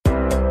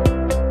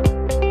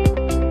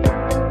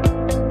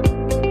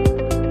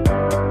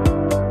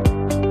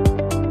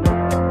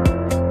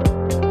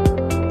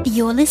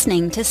You're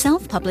listening to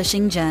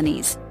Self-Publishing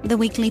Journeys, the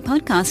weekly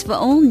podcast for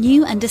all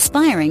new and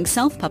aspiring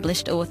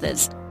self-published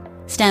authors.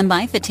 Stand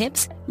by for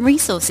tips,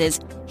 resources,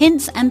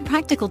 hints, and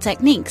practical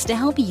techniques to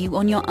help you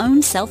on your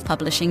own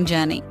self-publishing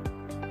journey.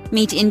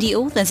 Meet indie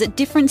authors at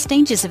different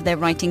stages of their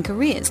writing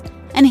careers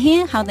and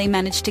hear how they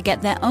managed to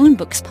get their own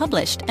books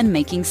published and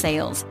making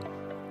sales.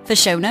 For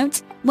show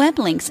notes, web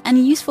links,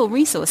 and useful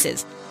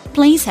resources,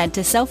 please head to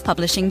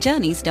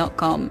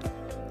selfpublishingjourneys.com.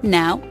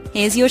 Now,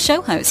 here's your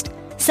show host,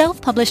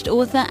 self-published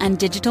author and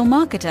digital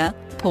marketer,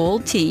 Paul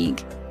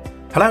Teague.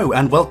 Hello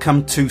and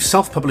welcome to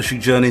Self-Publishing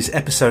Journeys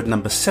episode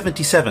number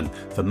 77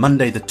 for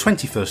Monday the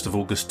 21st of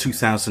August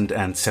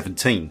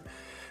 2017.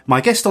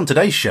 My guest on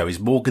today's show is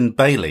Morgan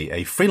Bailey,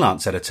 a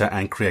freelance editor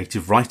and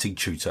creative writing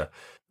tutor.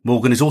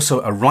 Morgan is also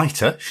a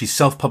writer. She's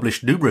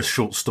self-published numerous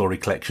short story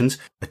collections,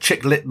 a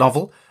chick lit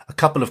novel, a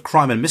couple of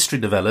crime and mystery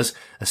novellas,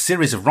 a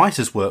series of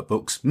writers'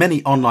 workbooks,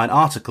 many online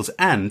articles,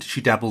 and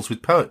she dabbles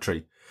with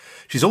poetry.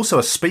 She's also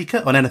a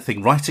speaker on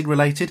anything writing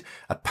related,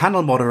 a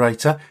panel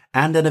moderator,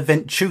 and an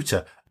event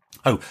tutor.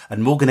 Oh,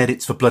 and Morgan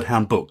edits for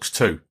Bloodhound Books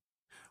too.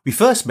 We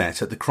first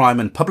met at the Crime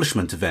and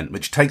Publishment event,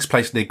 which takes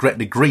place near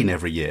Gretna Green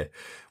every year.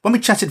 When we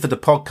chatted for the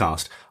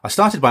podcast, I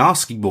started by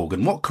asking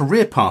Morgan what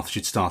career path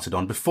she'd started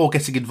on before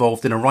getting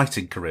involved in a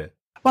writing career.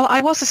 Well,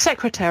 I was a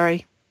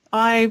secretary.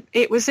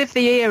 It was of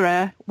the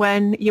era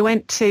when you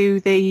went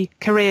to the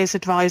careers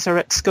advisor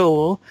at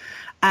school,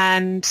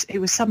 and it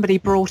was somebody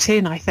brought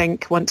in, I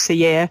think, once a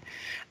year.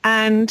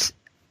 And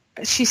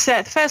she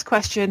said, the first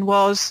question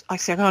was, I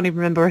can't even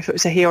remember if it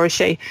was a he or a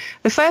she.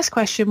 The first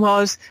question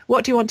was,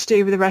 what do you want to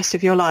do with the rest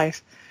of your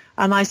life?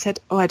 And I said,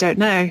 I don't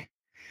know.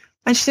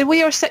 And she said,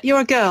 well, you're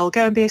a girl,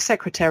 go and be a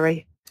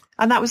secretary.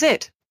 And that was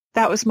it.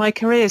 That was my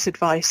careers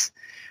advice.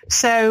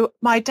 So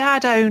my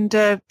dad owned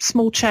a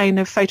small chain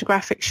of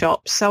photographic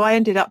shops. So I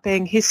ended up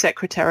being his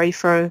secretary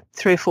for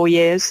 3 or 4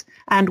 years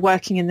and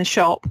working in the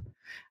shop.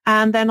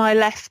 And then I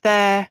left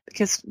there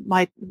because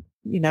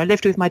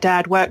lived with my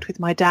dad, worked with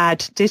my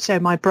dad, ditto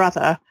my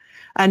brother.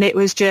 And it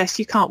was just,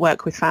 you can't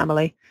work with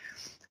family.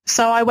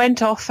 So I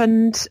went off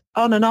and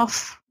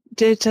off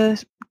did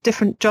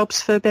different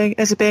jobs for being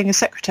a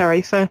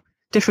secretary for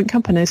different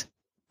companies.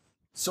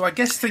 So I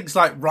guess things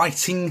like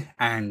writing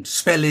and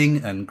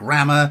spelling and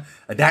grammar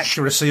and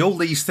accuracy, all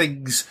these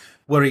things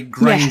were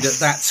ingrained at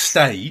that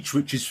stage,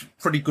 which is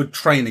pretty good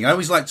training. I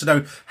always like to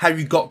know how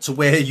you got to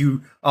where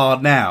you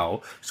are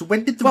now. So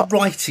when did the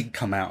writing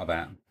come out of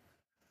that?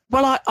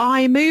 Well,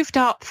 I moved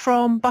up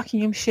from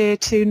Buckinghamshire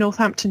to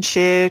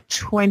Northamptonshire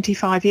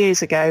 25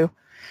 years ago,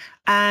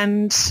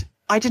 and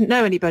I didn't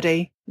know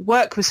anybody.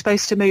 Work was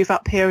supposed to move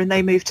up here and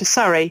they moved to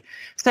Surrey.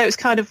 So it was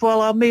kind of,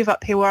 I'll move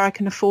up here where I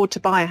can afford to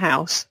buy a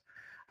house.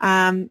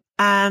 And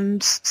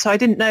so I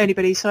didn't know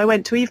anybody. So I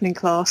went to evening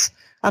class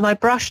and I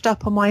brushed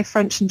up on my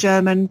French and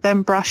German,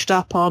 then brushed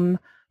up on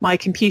my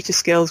computer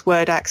skills,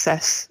 Word,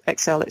 Access,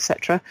 Excel,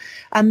 etc.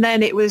 And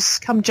then it was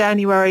come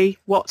January,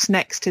 what's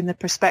next in the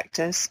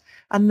prospectus?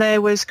 And there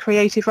was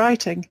creative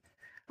writing.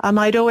 And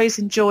I'd always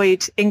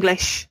enjoyed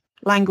English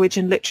language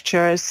and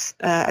literature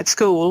at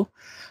school.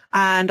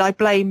 And I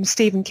blame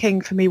Stephen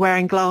King for me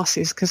wearing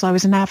glasses because I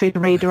was an avid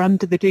reader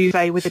under the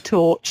duvet with a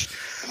torch.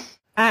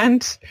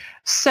 And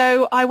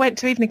so I went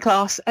to evening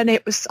class and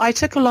I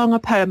took along a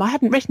poem. I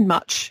hadn't written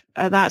much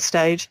at that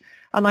stage.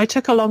 And I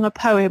took along a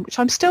poem, which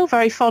I'm still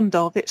very fond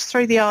of. It's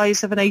through the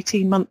eyes of an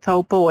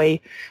 18-month-old boy,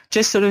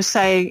 just sort of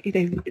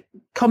saying,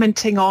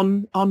 commenting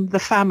on the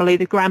family,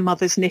 the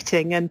grandmother's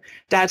knitting and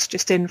dad's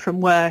just in from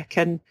work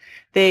and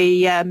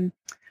the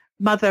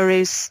mother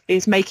is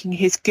making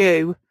his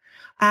goo.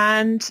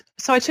 And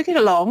so I took it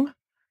along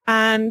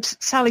and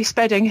Sally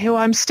Spedding, who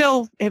I'm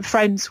still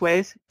friends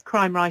with,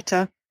 crime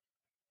writer,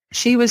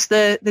 she was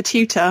the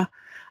tutor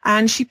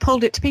and she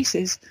pulled it to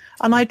pieces.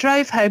 And I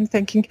drove home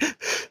thinking,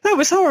 that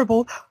was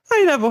horrible.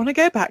 I never want to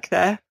go back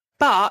there.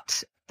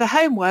 But the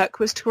homework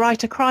was to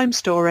write a crime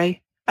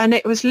story. And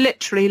it was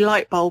literally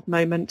light bulb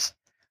moment.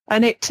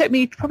 And it took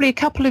me probably a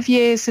couple of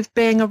years of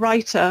being a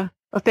writer,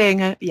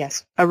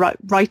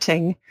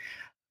 writing,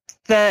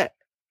 that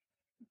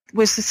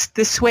was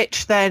the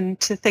switch then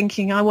to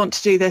thinking I want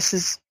to do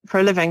this for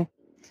a living.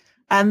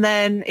 And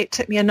then it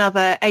took me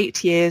another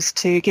 8 years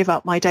to give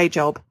up my day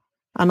job.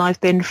 And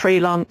I've been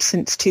freelance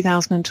since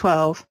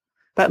 2012,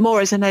 but more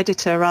as an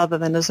editor rather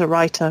than as a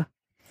writer.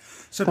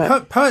 So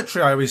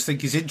poetry, I always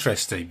think, is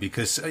interesting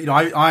because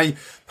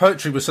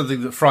poetry was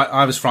something that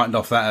I was frightened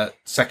off that at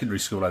secondary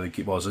school, I think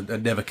it was,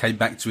 and never came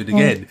back to it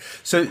again.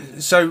 So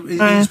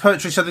is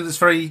poetry something that's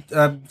very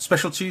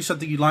special to you?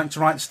 Something you like to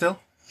write still?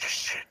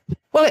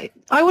 Well,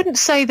 I wouldn't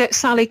say that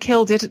Sally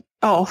killed it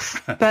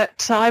off,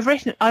 but I've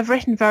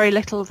written very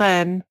little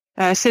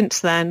since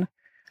then,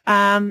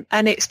 and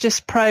it's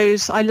just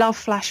prose. I love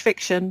flash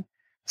fiction.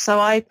 So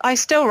I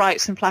still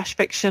write some flash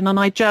fiction and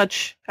I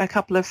judge a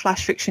couple of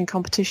flash fiction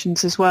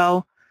competitions as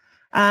well.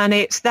 And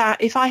it's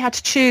that if I had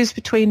to choose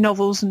between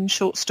novels and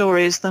short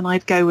stories, then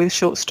I'd go with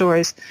short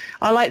stories.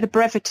 I like the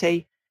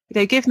brevity.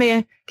 Give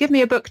me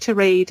a book to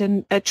read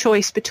and a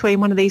choice between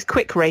one of these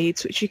quick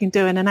reads, which you can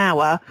do in an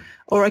hour,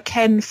 or a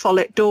Ken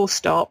Follett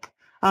doorstop,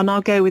 and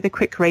I'll go with the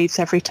quick reads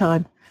every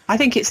time. I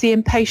think it's the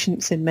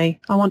impatience in me.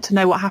 I want to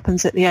know what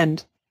happens at the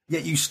end.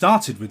 Yet you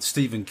started with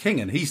Stephen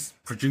King, and he's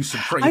produced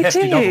some pretty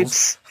hefty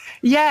novels.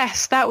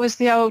 Yes, that was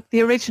the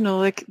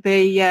original,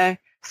 the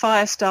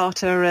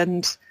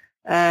Firestarter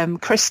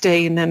and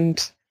Christine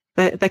and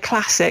the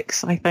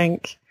classics, I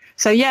think.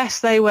 So yes,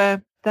 they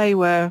were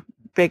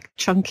big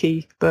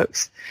chunky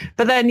books.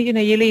 But then,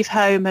 you leave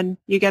home and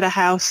you get a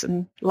house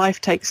and life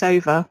takes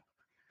over.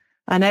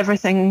 And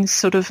everything's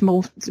sort of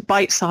more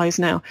bite-sized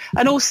now.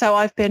 And also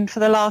I've been,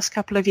 for the last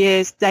couple of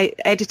years,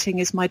 editing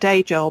is my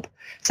day job.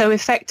 So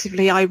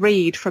effectively I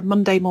read from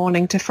Monday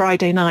morning to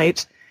Friday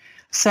night.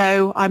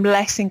 So I'm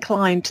less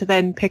inclined to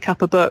then pick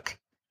up a book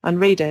and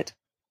read it,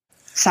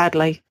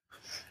 sadly.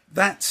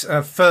 That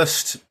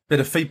first bit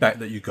of feedback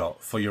that you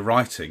got for your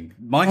writing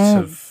might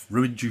have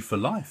ruined you for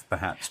life,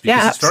 perhaps.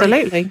 Because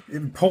absolutely. It's very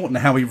important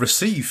how we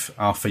receive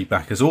our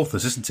feedback as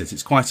authors, isn't it?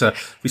 It's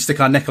we stick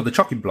our neck on the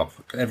chopping block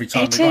every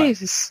time we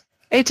write.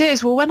 It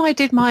is. Well, when I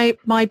did my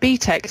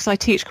BTEC, because I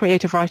teach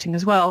creative writing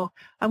as well,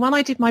 and when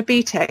I did my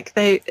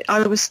BTEC,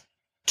 I was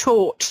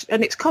taught,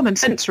 and it's common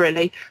sense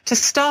really, to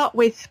start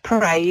with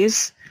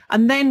praise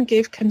and then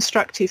give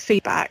constructive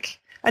feedback.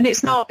 And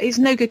it's no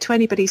good to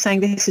anybody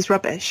saying this is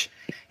rubbish.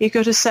 You've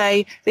got to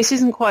say this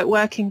isn't quite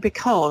working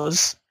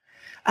because,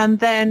 and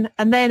then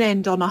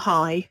end on a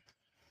high,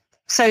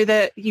 so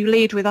that you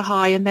lead with a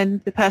high, and then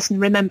the person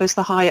remembers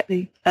the high at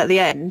the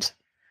end,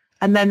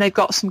 and then they've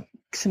got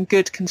some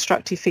good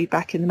constructive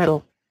feedback in the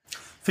middle.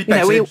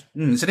 Feedback,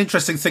 it's an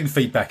interesting thing,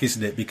 feedback,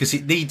 isn't it? Because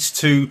it needs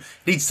to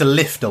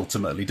lift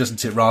ultimately,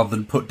 doesn't it, rather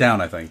than put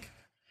down, I think.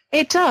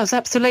 It does,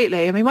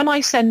 absolutely. I mean, when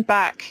I send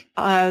back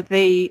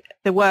the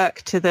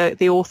work to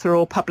the author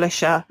or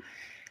publisher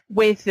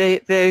with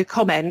the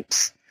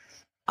comments,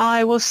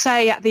 I will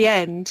say at the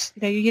end,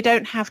 you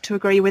don't have to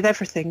agree with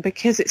everything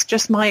because it's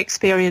just my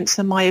experience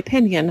and my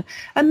opinion.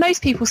 And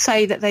most people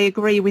say that they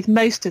agree with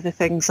most of the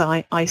things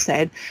I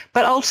said.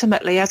 But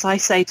ultimately, as I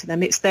say to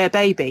them, it's their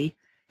baby.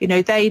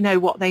 They know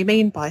what they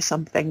mean by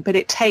something, but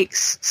it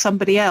takes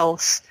somebody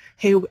else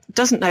who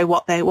doesn't know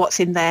what's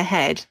in their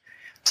head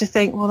to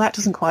think, well, that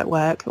doesn't quite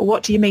work. Or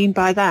what do you mean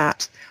by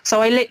that?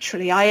 So I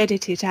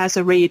edit it as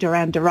a reader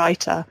and a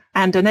writer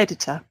and an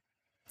editor.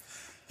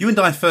 You and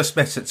I first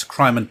met at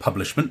Crime and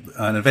Publishment,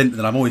 an event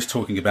that I'm always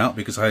talking about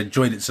because I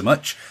enjoyed it so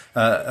much.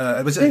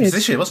 It was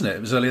this year, wasn't it?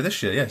 It was earlier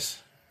this year,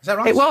 yes. Is that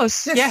right? It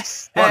was,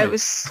 yes. It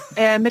was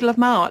middle of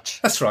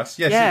March. That's right,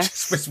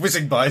 yes. It's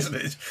whizzing by, isn't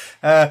it?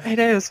 It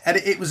is. And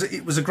it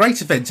was a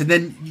great event. And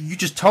then you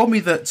just told me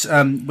that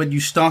when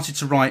you started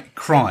to write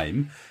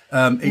crime,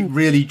 it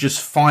really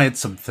just fired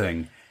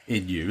something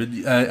in you.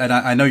 And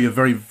I know you're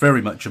very,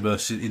 very much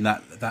immersed in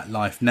that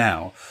life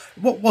now.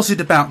 What was it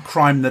about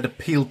crime that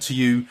appealed to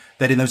you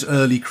then in those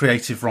early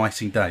creative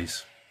writing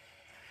days?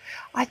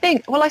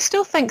 I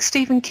still think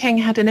Stephen King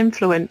had an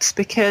influence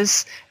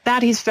because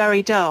that is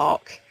very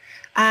dark.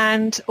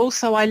 And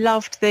also I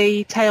loved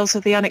the Tales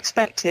of the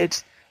Unexpected,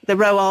 the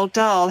Roald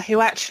Dahl, who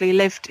actually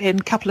lived in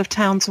a couple of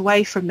towns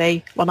away from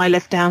me when I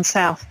lived down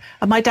south.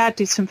 And my dad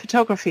did some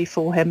photography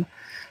for him.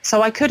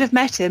 So I could have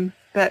met him,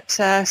 but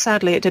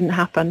sadly it didn't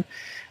happen.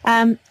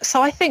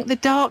 So I think the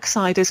dark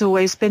side has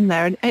always been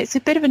there. And it's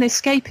a bit of an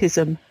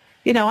escapism.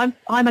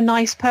 I'm a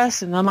nice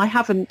person and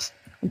I'm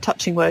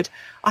touching wood,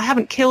 I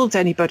haven't killed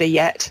anybody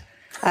yet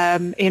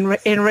in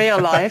real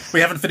life. We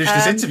haven't finished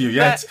this interview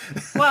yet.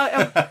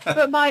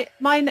 But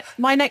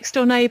my next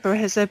door neighbour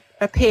has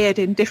appeared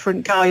in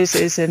different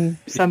guises in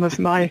some of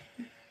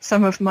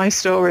my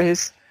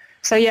stories.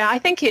 So yeah, I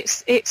think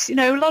it's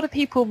a lot of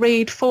people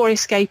read for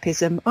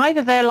escapism.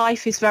 Either their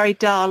life is very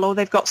dull or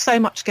they've got so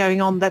much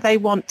going on that they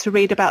want to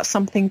read about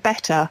something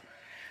better.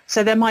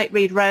 So they might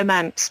read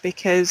romance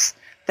because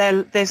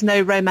there's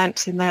no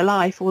romance in their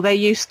life, or there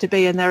used to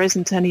be and there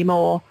isn't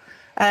anymore.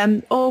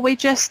 Or we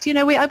just,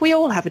 we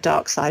all have a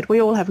dark side.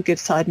 We all have a good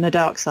side and a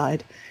dark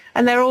side.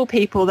 And they're all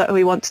people that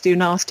we want to do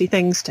nasty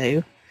things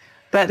to.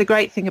 But the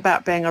great thing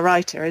about being a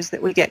writer is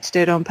that we get to do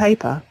it on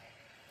paper.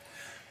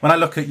 When I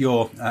look at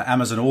your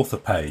Amazon author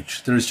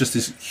page, there is just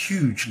this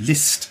huge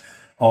list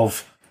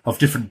of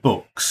different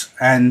books.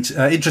 And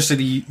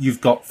interestingly,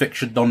 you've got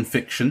fiction,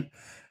 non-fiction.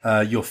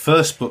 Your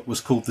first book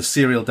was called The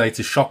Serial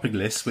Data Shopping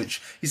List,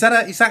 which is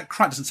that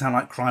crime? Doesn't sound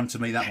like crime to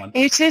me, that one.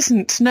 It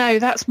isn't. No,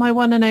 that's my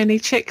one and only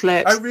chick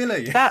lit. Oh,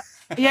 really?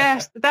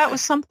 Yes, that was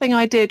something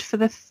I did for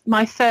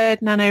my third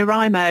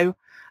NaNoWriMo.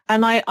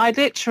 And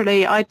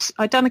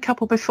I'd done a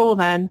couple before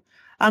then.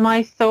 And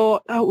I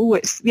thought,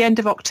 it's the end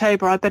of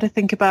October. I better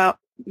think about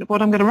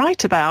what I'm going to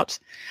write about.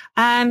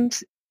 And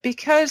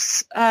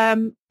because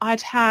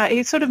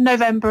it's sort of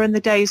November and the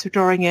days were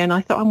drawing in,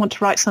 I thought I want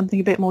to write something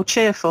a bit more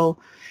cheerful.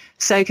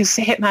 So because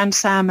Hitman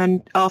Sam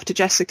and After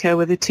Jessica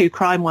were the two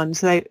crime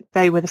ones,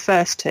 they were the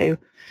first two.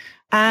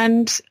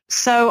 And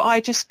so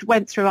I just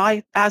went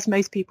through, as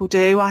most people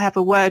do, I have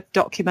a Word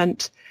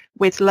document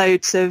with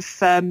loads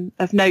of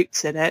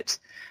notes in it.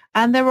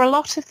 And there were a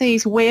lot of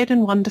these weird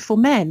and wonderful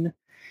men.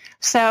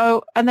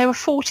 So, and there were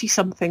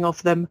 40-something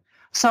of them.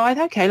 So I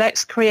thought, okay,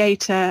 let's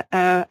create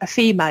a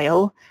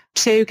female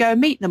to go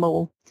and meet them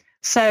all.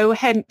 So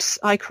hence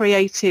I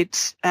created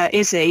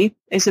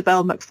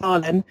Isabel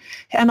Macfarlane,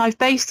 and I've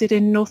based it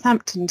in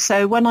Northampton.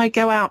 So when I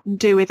go out and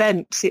do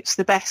events, it's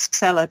the best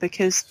seller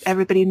because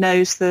everybody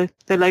knows the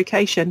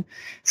location.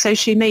 So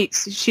she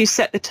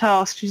set the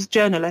task, she's a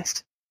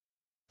journalist,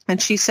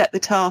 and she set the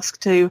task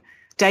to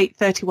date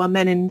 31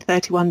 men in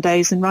 31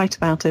 days and write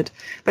about it.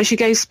 But she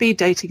goes speed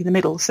dating in the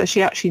middle, so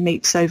she actually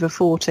meets over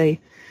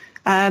 40.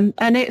 And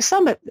a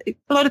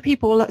lot of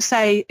people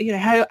say,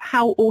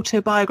 how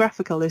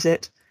autobiographical is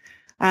it?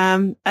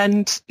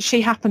 And she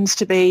happens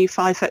to be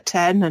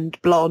 5'10"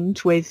 and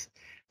blonde with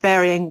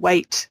varying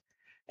weight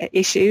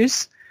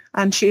issues,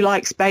 and she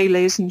likes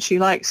Baileys and she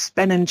likes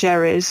Ben and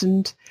Jerry's,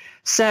 and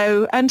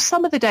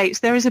some of the dates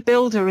there is a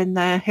builder in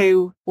there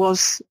who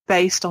was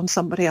based on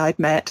somebody I'd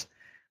met,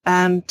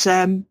 and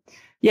so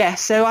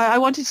I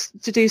wanted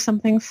to do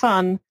something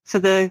fun for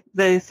the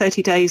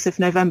 30 days of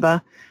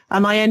November,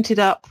 and I ended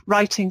up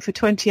writing for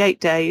 28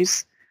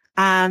 days.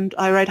 And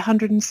I read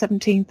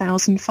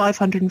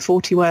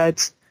 117,540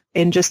 words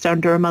in just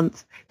under a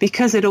month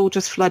because it all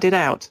just flooded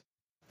out.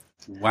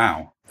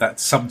 Wow,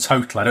 that's sum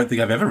total. I don't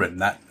think I've ever written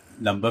that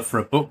number for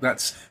a book.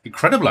 That's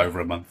incredible over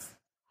a month.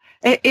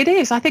 It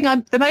is. I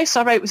think the most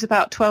I wrote was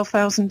about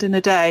 12,000 in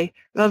a day.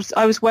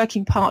 I was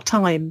working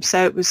part-time,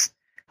 so it was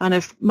kind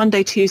of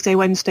Monday, Tuesday,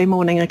 Wednesday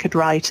morning I could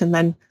write, and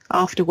then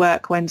after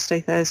work, Wednesday,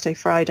 Thursday,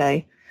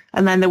 Friday,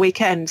 and then the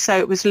weekend. So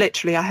it was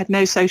literally, I had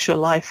no social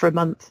life for a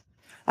month.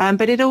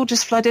 But it all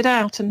just flooded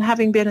out, and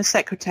having been a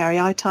secretary,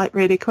 I type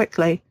really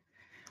quickly.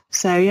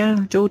 So,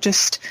 yeah, it all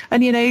just...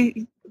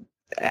 And,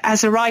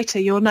 as a writer,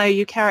 you'll know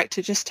your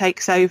character just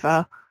takes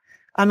over.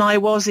 And I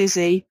was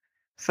Izzy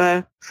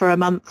for a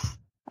month.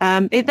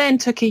 It then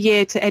took a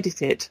year to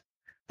edit it.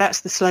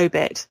 That's the slow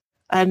bit.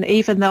 And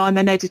even though I'm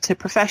an editor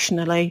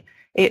professionally,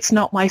 it's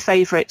not my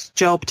favourite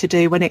job to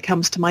do when it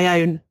comes to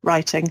my own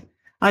writing.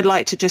 I'd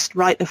like to just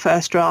write the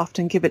first draft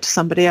and give it to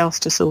somebody else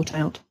to sort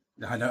out.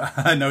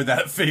 I know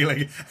that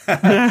feeling.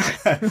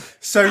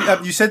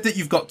 So you said that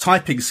you've got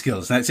typing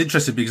skills. Now it's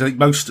interesting because I think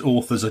most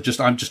authors are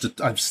I'm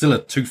still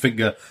a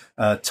two-finger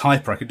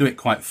typer. I can do it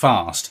quite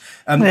fast.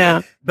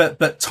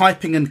 But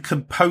typing and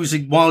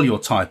composing while you're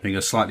typing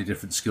are slightly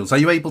different skills. Are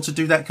you able to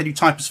do that? Can you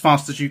type as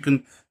fast as you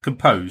can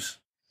compose?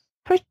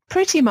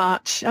 Pretty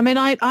much. I mean,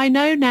 I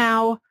know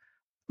now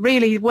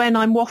really when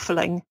I'm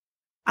waffling,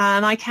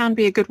 and I can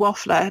be a good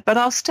waffler, but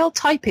I'll still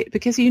type it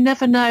because you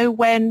never know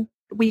when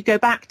we go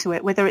back to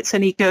it, whether it's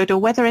any good or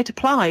whether it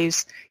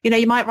applies.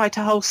 You might write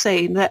a whole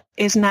scene that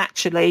isn't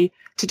actually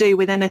to do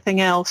with anything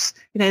else.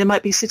 They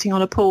might be sitting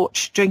on a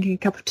porch drinking a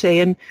cup of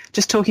tea and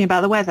just talking about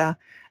the weather,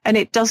 and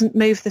it doesn't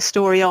move the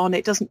story on.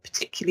 It doesn't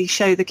particularly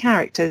show the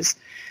characters.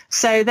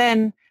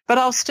 But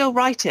I'll still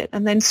write it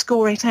and then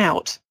score it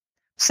out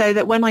so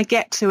that when I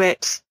get to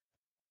it,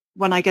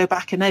 when I go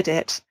back and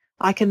edit,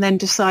 I can then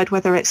decide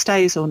whether it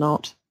stays or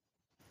not,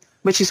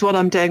 which is what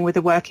I'm doing with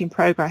the work in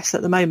progress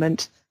at the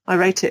moment. I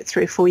wrote it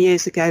 3 or 4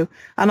 years ago,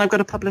 and I've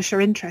got a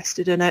publisher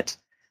interested in it.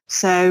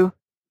 So,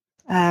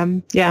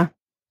 yeah.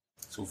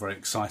 It's all very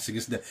exciting,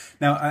 isn't it?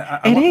 Now,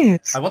 I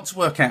want to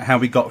work out how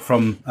we got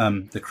from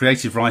the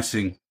creative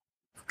writing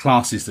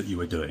classes that you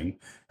were doing,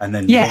 and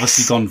then you've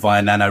obviously gone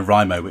via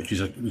NaNoWriMo,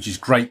 which is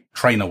great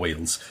trainer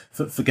wheels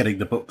for getting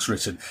the books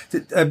written.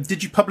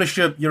 Did you publish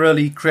your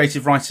early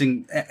creative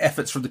writing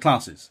efforts from the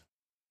classes?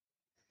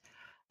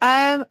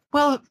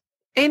 Well,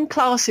 in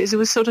classes, it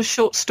was sort of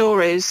short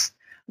stories,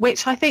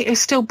 which I think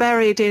is still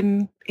buried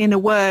in a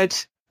Word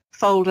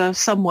folder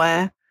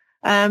somewhere.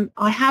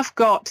 I have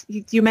got,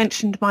 you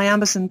mentioned my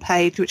Amazon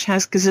page, which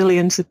has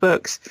gazillions of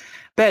books,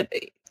 but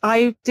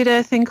I did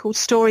a thing called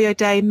Story a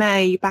Day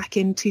May back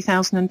in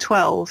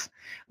 2012,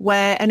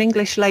 where an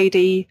English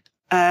lady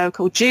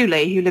called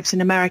Julie, who lives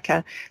in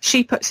America,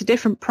 she puts a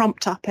different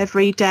prompt up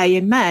every day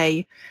in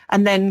May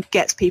and then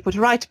gets people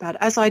to write about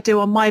it, as I do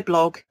on my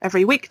blog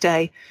every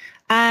weekday.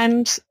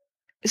 And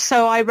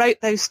so I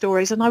wrote those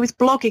stories, and I was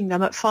blogging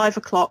them at 5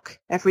 o'clock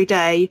every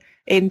day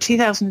in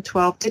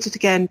 2012, did it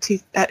again,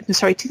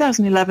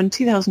 2011,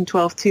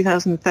 2012,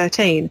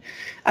 2013.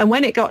 And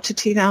when it got to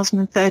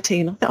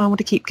 2013, I thought, I want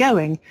to keep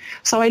going.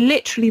 So I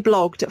literally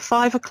blogged at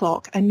 5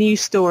 o'clock a new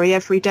story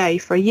every day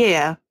for a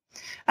year.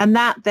 And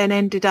that then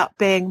ended up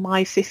being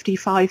my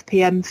 55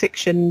 PM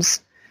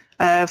fictions,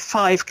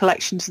 5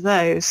 collections of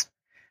those.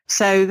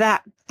 So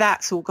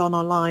that's all gone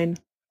online.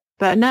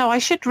 But no, I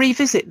should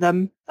revisit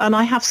them. And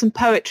I have some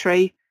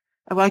poetry,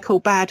 what I call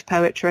bad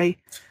poetry,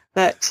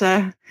 that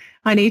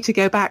I need to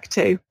go back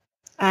to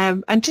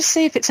and just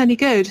see if it's any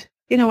good.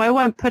 I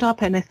won't put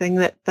up anything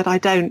that I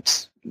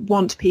don't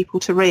want people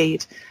to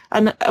read.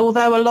 And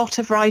although a lot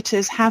of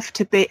writers have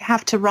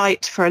to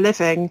write for a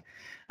living,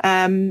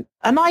 and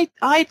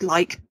I'd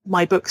like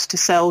my books to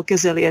sell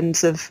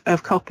gazillions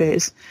of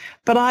copies,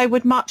 but I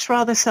would much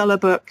rather sell a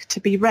book to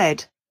be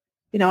read.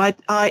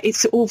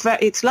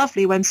 It's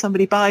lovely when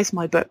somebody buys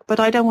my book, but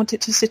I don't want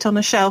it to sit on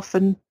a shelf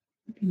and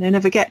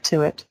never get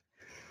to it.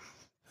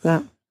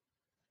 But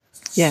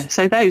yeah,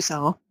 so those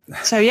are.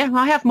 So yeah,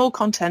 I have more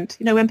content.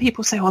 When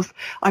people say, "Oh,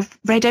 I've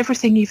read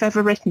everything you've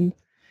ever written,"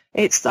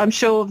 I'm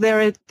sure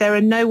there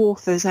are no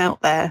authors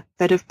out there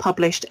that have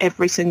published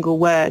every single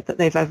word that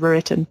they've ever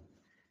written,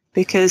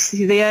 because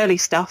the early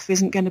stuff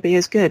isn't going to be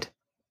as good.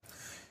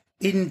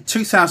 In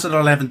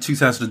 2011,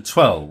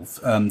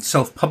 2012,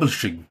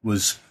 self-publishing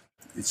was,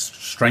 it's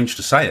strange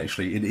to say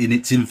actually, in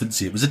its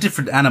infancy. It was a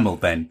different animal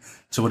then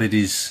to what it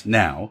is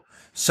now.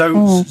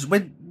 So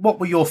what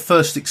were your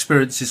first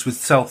experiences with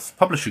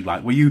self-publishing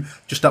like? Were you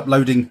just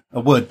uploading a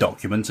Word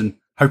document and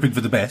hoping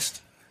for the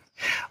best?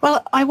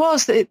 Well, I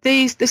was.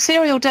 The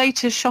Serial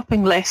Data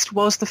shopping list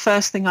was the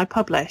first thing I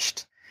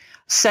published.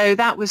 So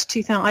that was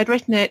 2000. I'd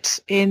written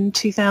it in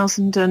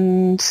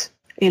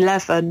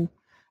 2011,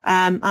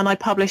 and I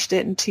published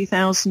it in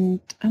 2000.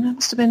 And it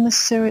must have been the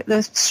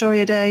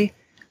Story a Day,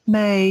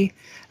 May.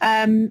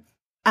 And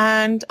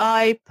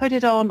I put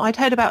it on. I'd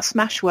heard about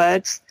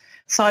Smashwords,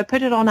 so I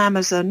put it on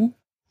Amazon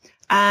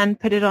and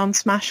put it on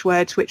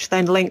Smashwords, which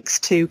then links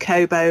to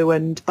Kobo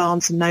and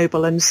Barnes and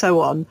Noble and so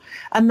on.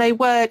 And they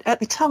were, at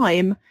the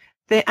time,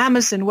 the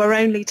Amazon were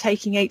only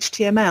taking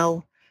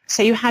HTML.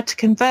 So you had to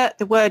convert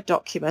the Word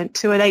document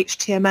to an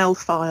HTML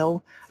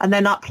file and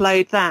then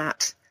upload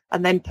that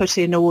and then put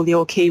in all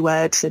your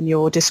keywords and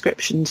your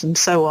descriptions and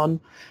so on,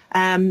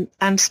 and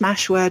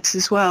Smashwords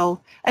as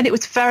well. And it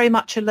was very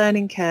much a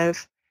learning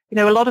curve. You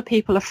know, a lot of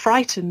people are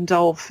frightened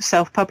of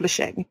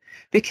self-publishing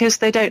because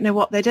they don't know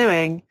what they're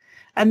doing.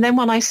 And then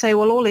when I say,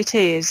 well, all it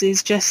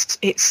is just,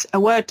 it's a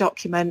Word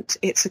document,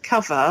 it's a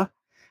cover,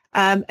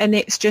 and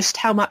it's just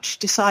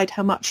decide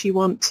how much you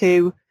want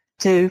to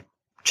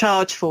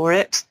charge for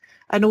it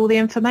and all the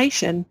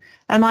information.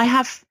 And I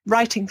have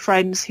writing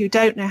friends who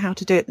don't know how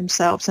to do it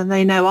themselves, and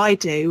they know I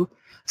do.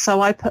 So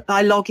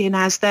I log in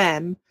as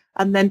them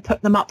and then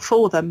put them up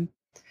for them.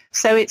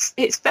 So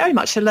it's very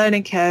much a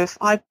learning curve.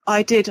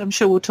 I'm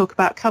sure we'll talk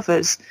about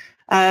covers,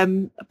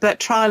 but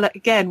trial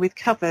again with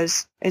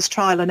covers is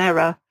trial and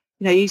error.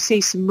 You know, you see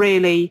some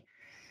really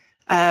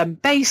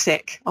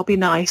basic, I'll be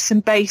nice, some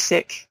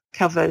basic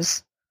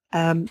covers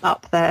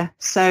up there.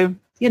 So,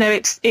 you know,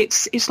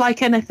 it's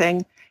like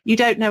anything. You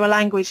don't know a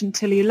language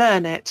until you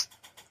learn it,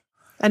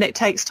 and it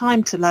takes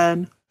time to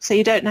learn. So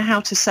you don't know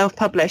how to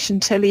self-publish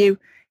until you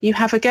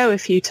have a go a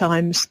few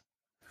times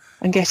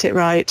and get it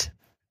right.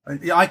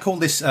 I call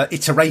this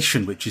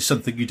iteration, which is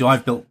something you do.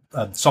 I've built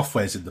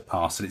softwares in the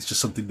past, and it's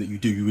just something that you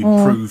do. You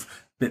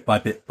improve bit by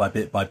bit by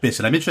bit by bit.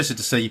 And I'm interested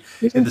to see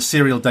in the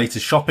Serial Data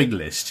shopping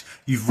list,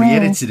 you've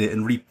re-edited it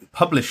and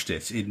republished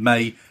it in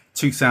May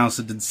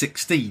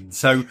 2016.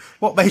 So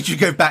what made you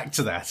go back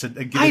to that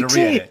and give it a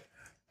re-edit?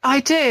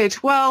 I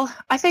did. Well,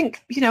 I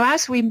think, you know,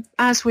 as we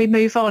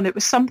move on, it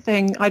was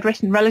something I'd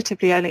written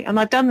relatively early. And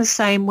I've done the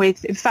same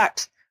with, in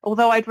fact,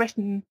 although I'd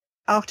written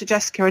After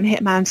Jessica and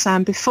Hitman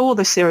Sam before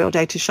the Serial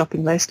Data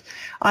shopping list,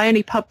 I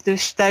only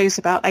published those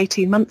about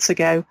 18 months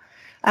ago.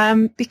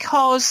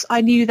 Because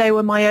I knew they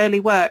were my early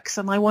works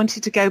and I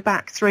wanted to go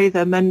back through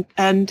them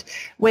and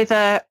with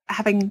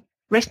having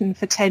written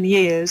for 10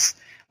 years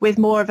with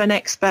more of an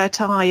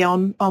expert eye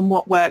on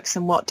what works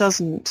and what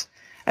doesn't.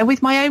 And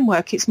with my own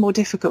work, it's more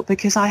difficult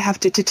because I have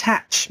to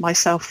detach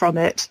myself from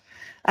it.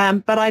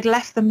 But I'd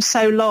left them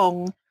so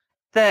long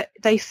that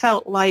they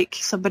felt like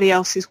somebody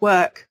else's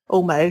work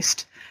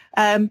almost.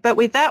 But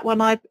with that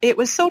one, it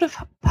was sort of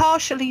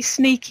partially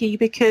sneaky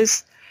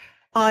because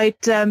I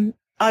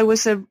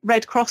was a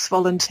Red Cross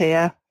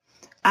volunteer,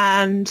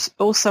 and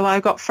also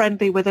I got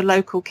friendly with a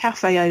local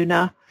cafe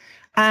owner,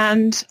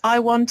 and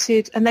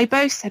they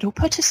both said, "Oh,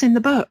 put us in the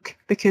book,"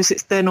 because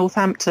it's the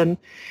Northampton.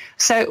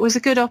 So it was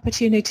a good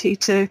opportunity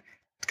to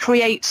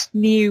create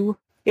new.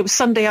 It was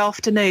Sunday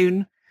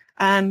afternoon,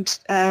 and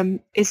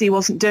Izzy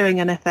wasn't doing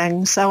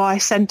anything, so I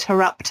sent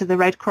her up to the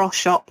Red Cross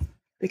shop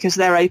because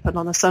they're open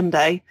on a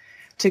Sunday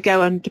to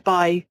go and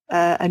buy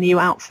a new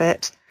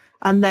outfit,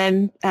 and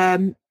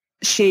then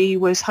she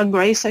was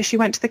hungry, so she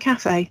went to the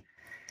cafe.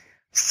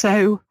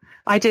 So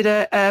I did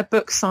a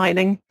book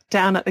signing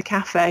down at the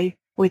cafe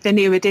with the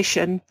new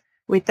edition,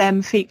 with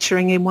them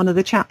featuring in one of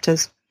the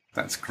chapters.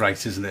 That's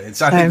great, isn't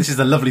it? I think this is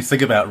the lovely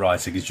thing about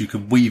writing, is you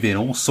can weave in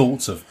all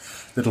sorts of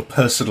little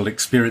personal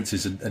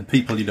experiences and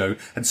people you know,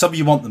 and some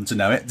you want them to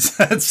know it,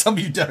 and some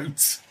you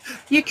don't.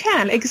 You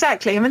can,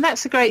 exactly. I mean,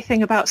 that's the great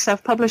thing about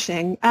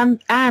self-publishing,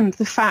 and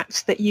the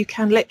fact that you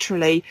can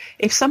literally,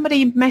 if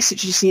somebody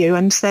messages you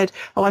and said,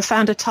 "Oh, I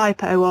found a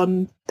typo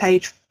on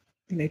page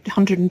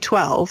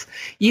 112,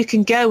 you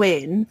can go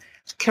in,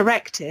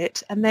 correct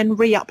it, and then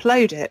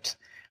re-upload it.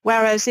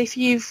 Whereas if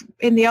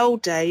in the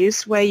old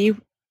days where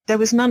there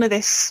was none of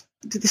this,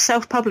 the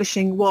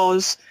self-publishing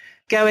was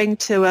going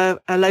to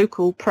a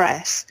local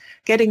press,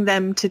 getting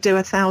them to do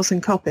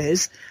 1,000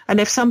 copies, and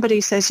if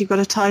somebody says you've got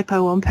a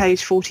typo on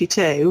page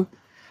 42,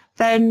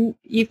 then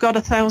you've got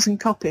 1,000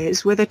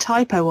 copies with a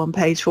typo on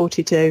page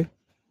 42.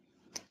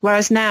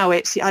 Whereas now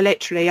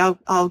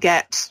I'll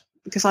get,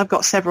 because I've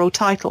got several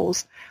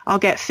titles, I'll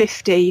get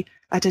 50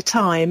 at a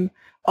time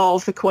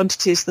of the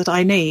quantities that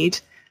I need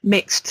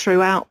mixed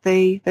throughout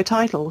the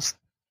titles.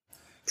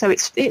 So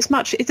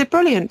it's a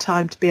brilliant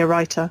time to be a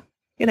writer.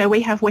 You know,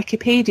 we have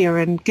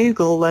Wikipedia and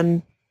Google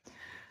and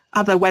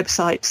other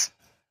websites.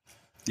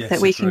 that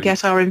we can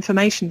get our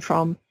information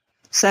from.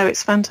 So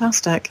it's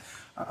fantastic.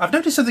 I've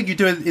noticed something you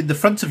do in the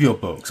front of your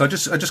books. I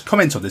just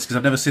comment on this because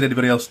I've never seen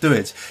anybody else do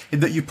it, in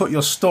that you put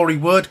your story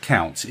word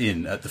count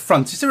in at the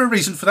front. Is there a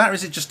reason for that, or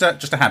is it just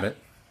a habit?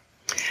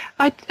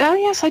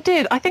 Yes, I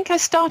did. I think I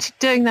started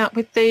doing that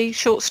with the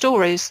short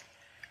stories,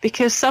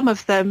 because some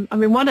of them, I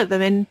mean, one of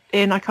them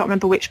in I can't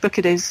remember which book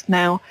it is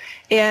now,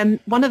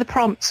 one of the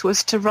prompts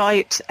was to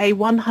write a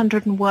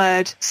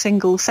 100-word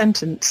single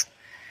sentence.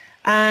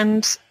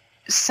 And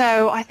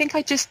so I think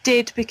I just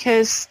did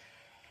because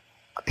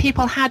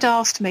people had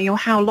asked me, "Oh,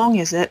 how long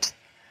is it?"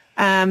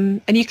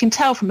 And you can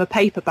tell from a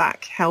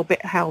paperback how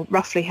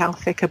roughly how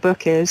thick a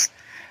book is.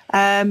 But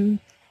I'm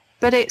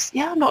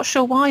not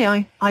sure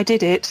why I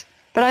did it,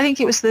 but I think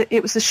it was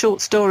the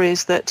short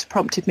stories that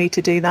prompted me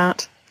to do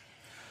that.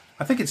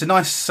 I think it's a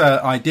nice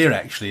idea,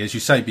 actually, as you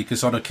say,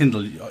 because on a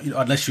Kindle,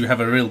 unless you have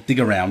a real dig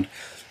around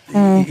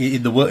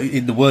in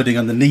the wording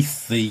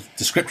underneath the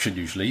description,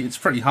 usually it's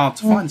pretty hard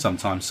to find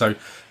sometimes. So,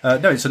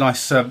 no, it's a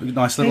nice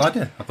little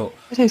idea, I thought.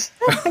 It is.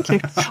 Oh, thank you.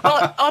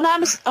 Well,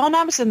 on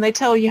Amazon, they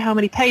tell you how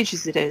many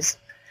pages it is,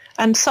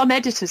 and some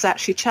editors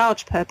actually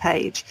charge per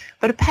page.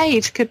 But a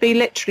page could be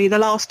literally the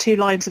last 2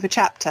 lines of a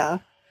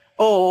chapter,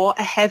 or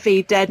a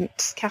heavy,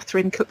 dense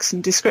Catherine Cookson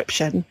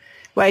description,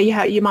 where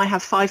you might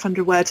have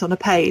 500 words on a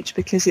page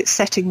because it's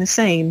setting the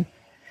scene.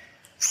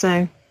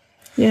 So,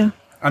 yeah.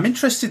 I'm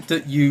interested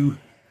that you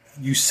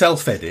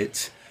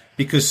self-edit,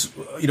 because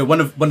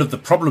one of the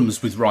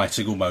problems with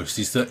writing almost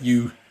is that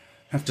you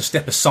have to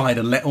step aside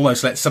and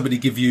let somebody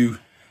give you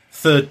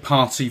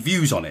third-party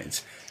views on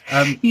it.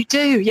 You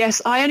do,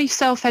 yes. I only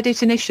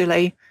self-edit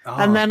initially,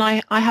 and then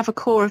I have a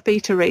core of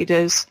beta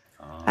readers.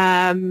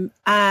 And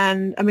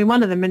I mean,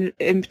 one of them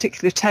in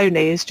particular,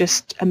 Tony, is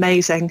just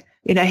amazing.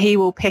 He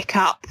will pick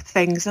up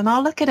things and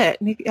I'll look at it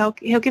and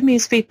he'll give me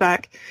his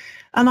feedback,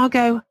 and I'll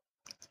go,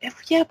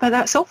 yeah, but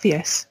that's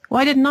obvious.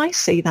 Why didn't I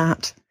see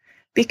that?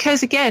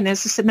 Because again,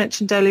 as I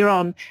mentioned earlier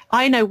on,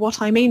 I know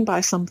what I mean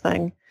by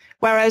something.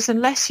 Whereas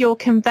unless you're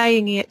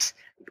conveying it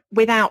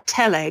without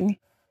telling,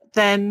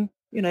 then,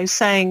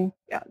 saying,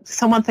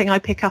 one thing I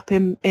pick up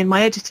in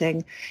my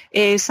editing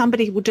is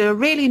somebody will do a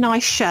really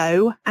nice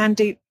show,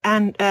 Andy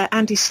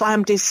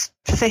slammed his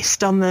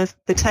fist on the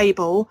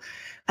table,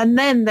 and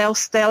then they'll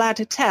add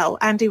a tell,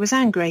 Andy was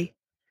angry.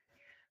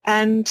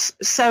 And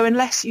so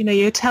unless,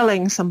 you're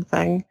telling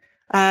something,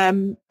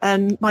 and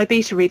my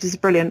beta readers are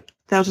brilliant,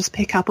 they'll just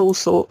pick up all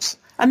sorts.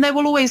 And there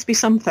will always be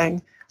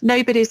something.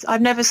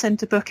 I've never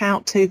sent a book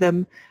out to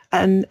them,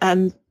 and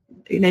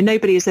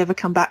nobody has ever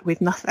come back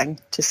with nothing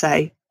to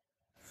say.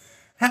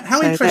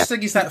 How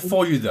interesting is that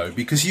for you, though?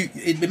 Because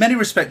in many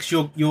respects,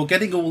 you're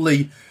getting all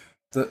the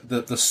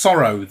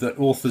sorrow that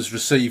authors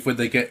receive when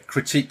they get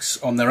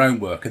critiques on their own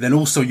work, and then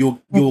also you're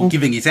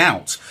giving it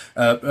out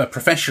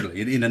professionally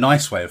in a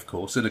nice way, of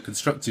course, in a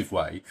constructive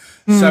way.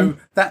 So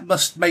that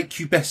must make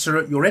you better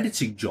at your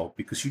editing job,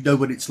 because you know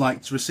what it's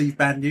like to receive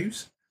bad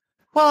news.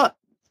 Well,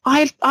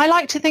 I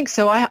like to think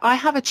so. I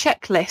have a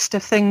checklist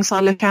of things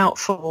I look out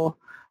for.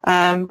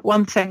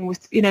 One thing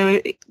with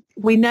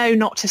we know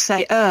not to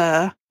say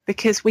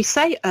because we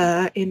say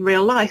in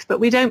real life, but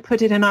we don't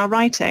put it in our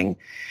writing.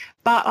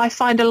 But I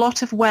find a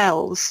lot of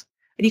wells,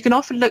 and you can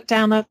often look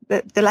down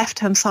the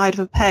left-hand side of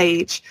a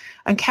page,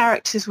 and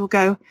characters will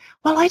go,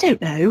 "Well, I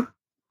don't know,"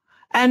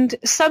 and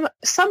some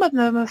of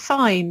them are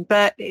fine.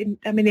 But in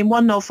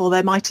one novel,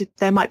 there might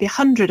be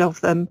 100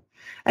 of them,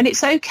 and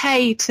it's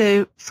okay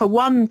for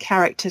one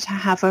character to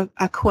have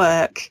a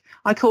quirk.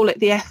 I call it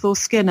the Ethel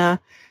Skinner.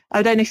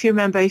 I don't know if you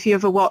remember, if you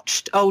ever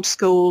watched old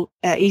school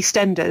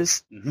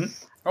EastEnders. Mm-hmm.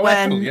 Oh,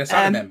 when, Ethel, yes,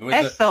 I remember.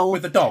 Ethel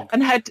with the dog.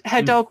 And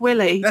her dog,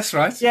 Willie. That's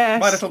right.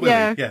 Yes, My Little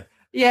Willie,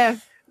 yeah.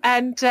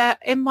 And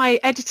in my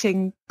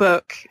editing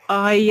book,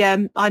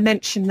 I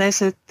mentioned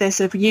there's a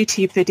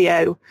YouTube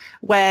video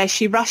where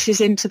she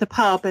rushes into the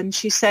pub and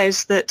she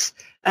says that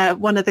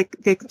one of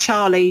the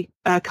Charlie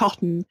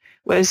Cotton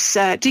was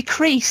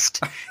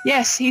decreased.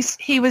 Yes,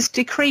 he was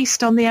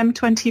decreased on the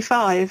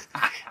M25,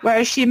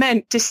 whereas she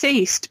meant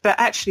deceased, but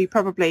actually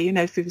probably,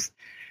 if it was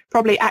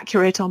probably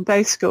accurate on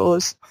both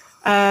scores.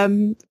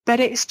 But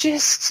it's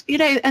just,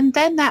 and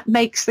then that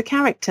makes the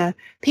character.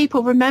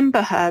 People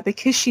remember her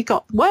because she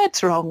got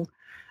words wrong.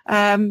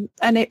 And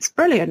it's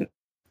brilliant.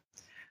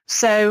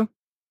 So,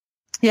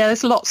 yeah,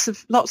 there's lots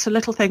of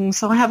little things.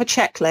 So I have a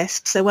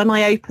checklist. So when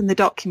I open the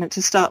document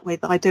to start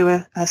with, I do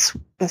a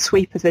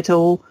sweep of it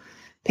all,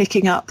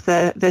 picking up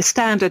the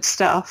standard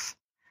stuff.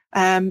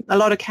 A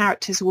lot of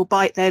characters will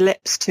bite their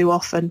lips too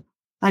often.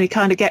 And you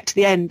kind of get to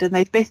the end and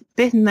they've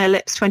bitten their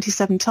lips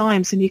 27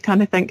 times and you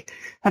kind of think,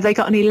 have they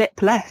got any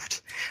lip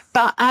left?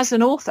 But as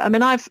an author,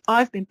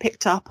 I've been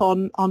picked up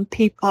on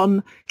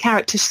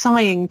characters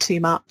sighing too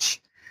much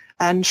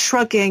and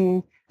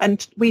shrugging,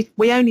 and we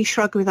only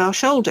shrug with our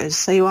shoulders.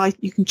 So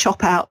you can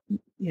chop out,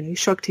 you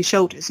shrugged his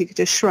shoulders, you could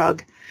just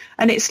shrug.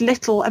 And it's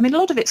little, a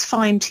lot of it's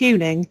fine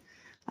tuning.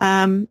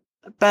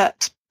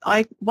 But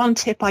one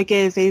tip I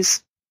give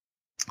is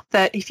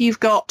that if you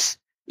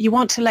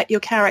want to let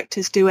your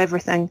characters do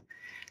everything,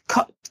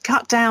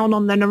 cut down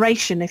on the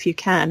narration if you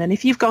can. And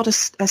if you've got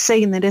a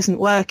scene that isn't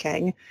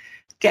working,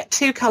 get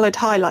 2 coloured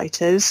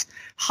highlighters,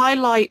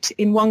 highlight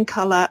in one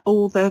colour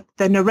all the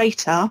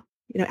narrator,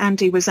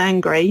 Andy was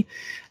angry,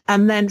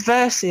 and then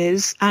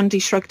versus Andy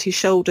shrugged his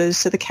shoulders,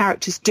 so the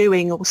character's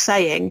doing or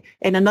saying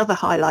in another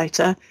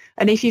highlighter.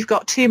 And if you've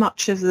got too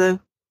much of the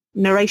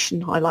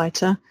narration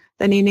highlighter,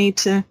 then you need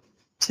to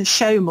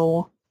show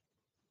more.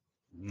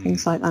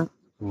 Things like that.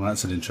 Well,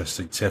 that's an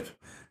interesting tip.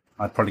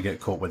 I'd probably get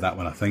caught with that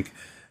one, I think.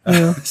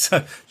 Yeah.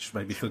 So just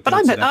made me feel But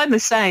guilty. I'm the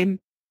same.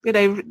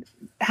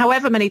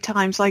 However many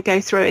times I go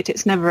through it,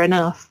 it's never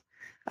enough.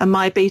 And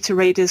my beta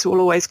readers will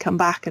always come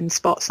back and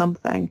spot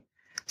something.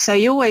 So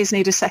you always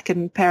need a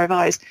second pair of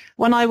eyes.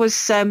 When I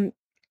was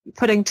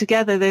putting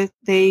together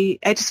the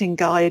editing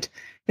guide,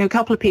 a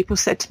couple of people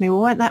said to me,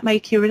 well, won't that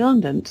make you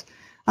redundant?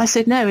 I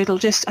said, no,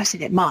 I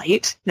said, it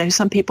might.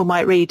 Some people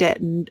might read it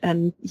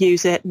and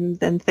use it and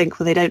then think,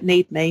 well, they don't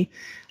need me.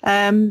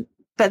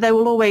 But there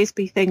will always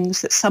be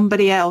things that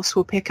somebody else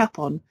will pick up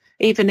on.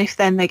 Even if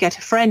then they get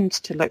a friend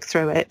to look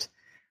through it,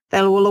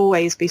 there will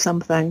always be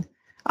something.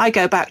 I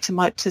go back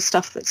to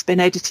stuff that's been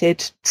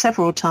edited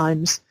several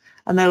times,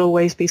 and there'll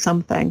always be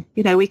something.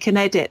 We can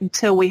edit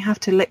until we have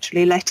to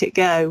literally let it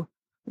go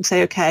and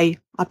say, okay,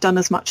 I've done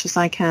as much as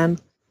I can,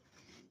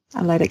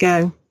 and let it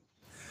go.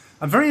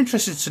 I'm very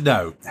interested to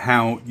know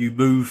how you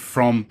move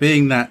from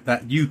being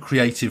that new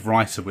creative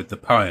writer with the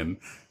poem,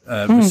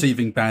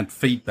 receiving bad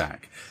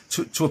feedback,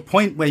 to a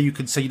point where you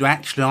can say,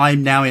 actually,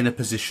 I'm now in a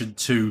position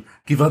to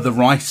give other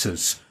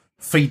writers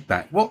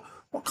feedback. What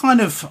kind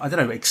of,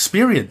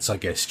 experience, I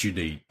guess, do you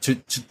need to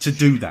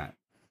do that?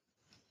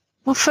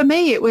 Well, for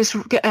me, it was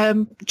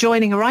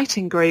joining a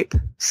writing group.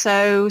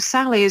 So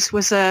Sally's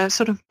was a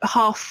sort of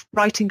half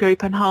writing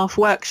group and half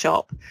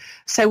workshop.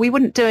 So we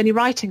wouldn't do any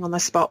writing on the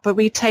spot, but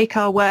we'd take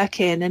our work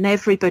in and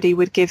everybody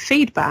would give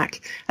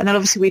feedback. And then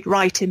obviously we'd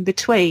write in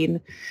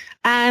between.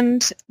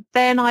 And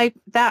then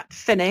that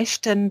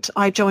finished and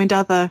I joined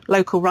other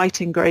local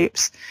writing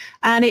groups,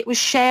 and it was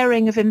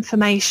sharing of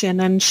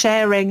information and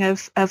sharing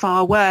of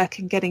our work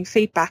and getting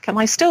feedback. And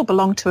I still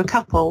belong to a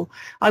couple.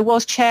 I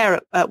was chair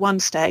at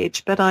one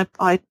stage, but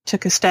I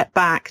took a step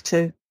back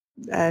to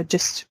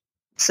just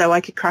so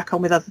I could crack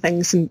on with other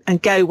things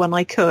and go when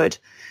I could.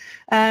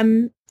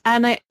 And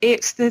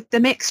it's the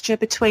mixture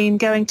between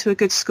going to a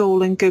good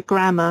school and good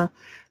grammar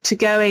to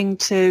going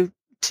to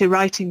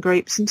writing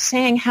groups and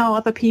seeing how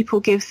other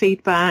people give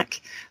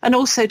feedback, and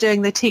also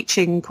doing the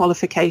teaching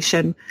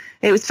qualification.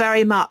 It was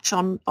very much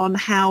on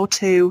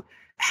what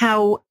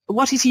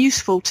is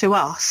useful to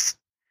us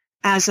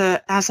as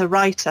a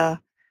writer,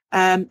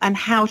 and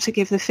how to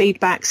give the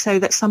feedback so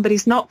that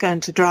somebody's not going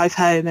to drive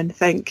home and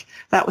think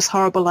that was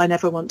horrible, I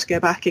never want to go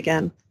back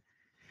again.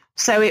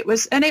 So it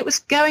was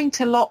going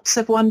to lots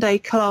of one-day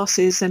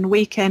classes and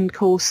weekend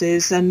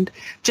courses and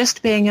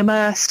just being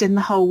immersed in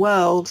the whole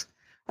world.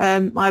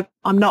 I'm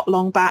not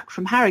long back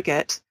from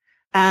Harrogate,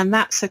 and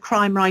that's a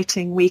crime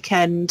writing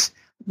weekend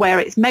where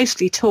it's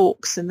mostly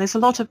talks and there's a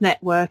lot of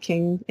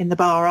networking in the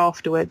bar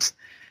afterwards.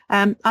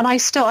 And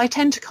I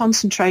tend to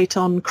concentrate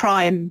on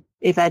crime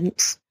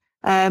events,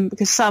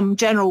 because some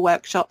general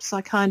workshops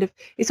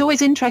it's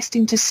always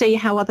interesting to see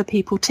how other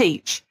people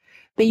teach.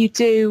 But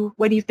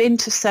when you've been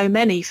to so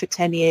many for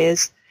 10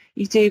 years,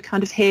 you do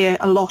kind of hear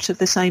a lot of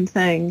the same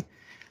thing.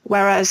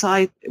 Whereas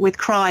with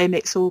crime,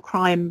 it's all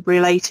crime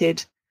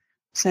related.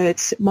 So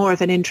it's more of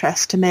an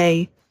interest to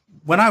me.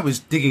 When I was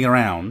digging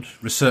around,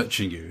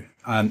 researching you,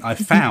 I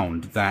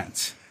found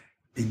that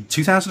in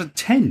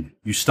 2010,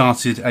 you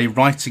started a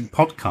writing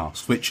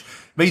podcast, which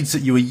means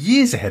that you were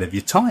years ahead of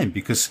your time,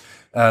 because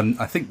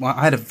I think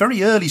I had a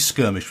very early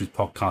skirmish with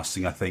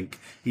podcasting, I think,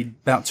 in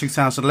about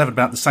 2011,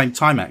 about the same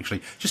time,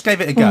 actually. Just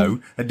gave it a go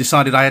and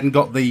decided I hadn't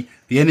got the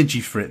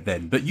energy for it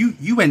then. But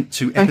you went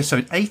to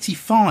episode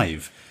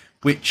 85,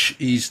 which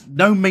is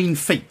no mean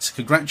feat.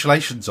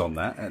 Congratulations on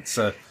that. It's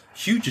a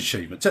huge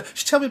achievement. So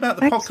just tell me about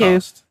the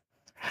podcast.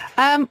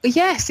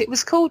 Yes, it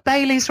was called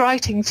Bailey's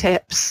Writing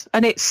Tips,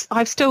 and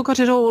I've still got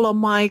it all on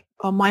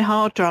my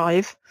hard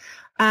drive.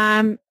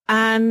 And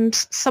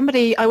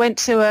I went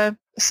to a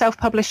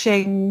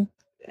self-publishing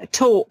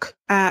talk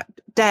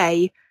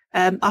day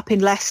up in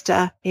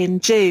Leicester in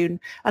June,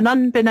 and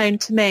unbeknown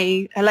to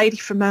me, a lady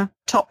from a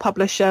top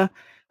publisher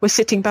was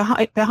sitting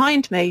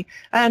behind me,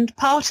 and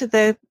part of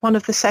one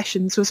of the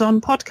sessions was on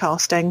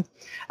podcasting.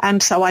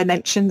 And so I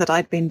mentioned that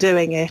I'd been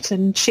doing it,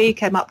 and she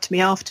came up to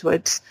me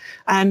afterwards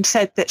and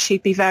said that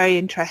she'd be very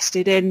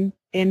interested in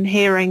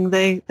hearing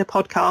the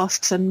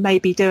podcasts and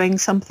maybe doing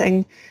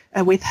something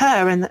with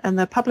her and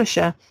the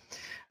publisher.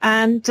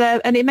 And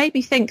it made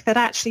me think that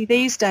actually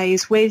these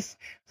days, with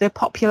the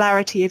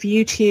popularity of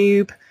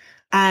YouTube,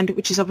 and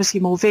which is obviously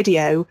more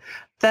video,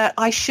 that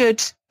I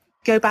should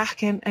go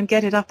back and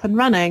get it up and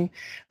running.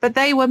 But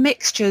they were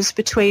mixtures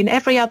between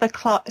every other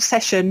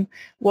session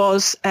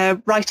was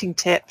writing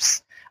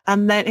tips,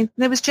 and then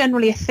there was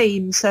generally a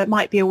theme, so it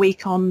might be a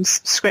week on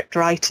script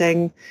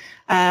writing,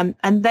 and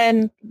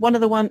then one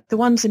of the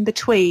ones in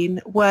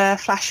between were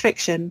flash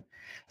fiction.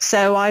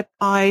 So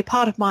I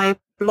part of my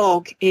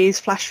blog is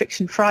Flash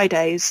Fiction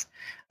Fridays.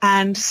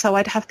 And so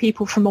I'd have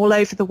people from all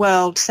over the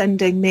world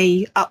sending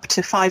me up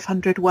to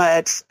 500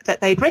 words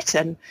that they'd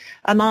written,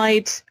 and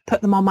I'd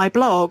put them on my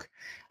blog.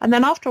 And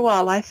then after a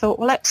while, I thought,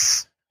 well,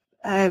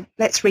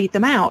 let's read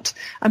them out.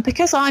 And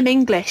because I'm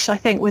English, I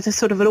think with a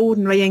sort of an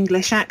ordinary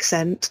English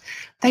accent,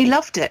 they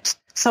loved it.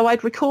 So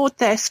I'd record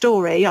their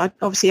story. I'd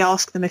obviously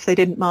ask them if they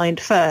didn't mind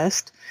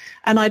first,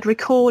 and I'd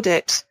record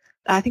it.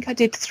 I think I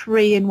did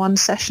 3 in one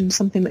session,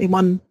 something in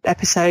one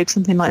episode,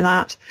 something like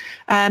that.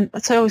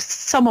 So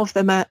some of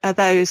them are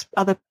those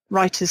other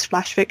writers'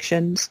 flash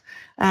fictions,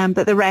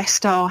 but the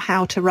rest are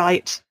how to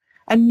write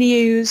and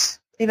news,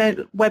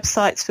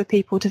 websites for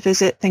people to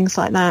visit, things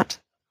like that.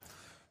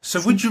 So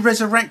would you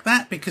resurrect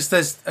that? Because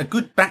there's a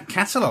good back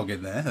catalogue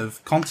in there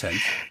of content.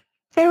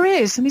 There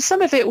is. I mean,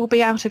 some of it will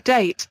be out of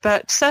date,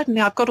 but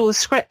certainly I've got all the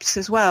scripts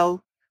as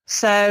well.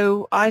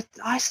 So I'd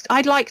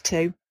like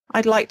to.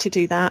 I'd like to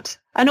do that.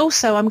 And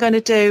also I'm going to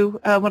do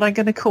what I'm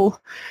going to call,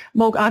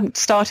 I haven't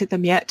started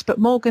them yet, but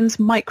Morgan's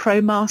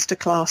Micro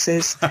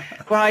Masterclasses,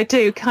 where I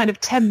do kind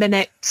of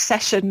 10-minute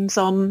sessions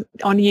on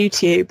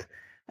YouTube.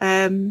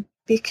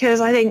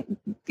 Because I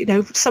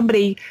think,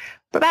 somebody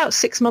about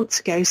 6 months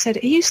ago said,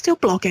 are you still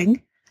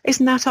blogging?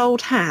 Isn't that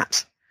old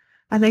hat?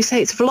 And they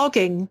say it's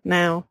vlogging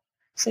now.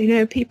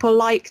 So, people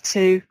like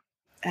to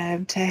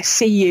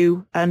see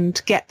you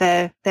and get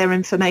their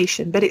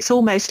information, but it's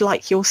almost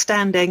like you're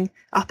standing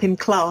up in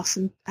class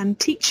and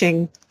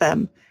teaching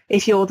them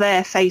if you're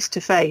there face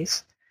to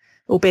face,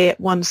 albeit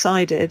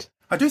one-sided.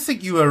 I do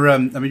think you were,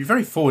 you're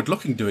very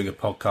forward-looking doing a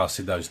podcast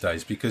in those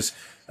days, because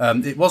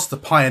it was the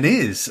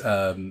pioneers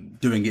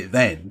doing it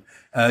then.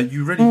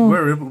 You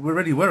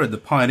really were in the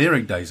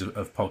pioneering days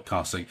of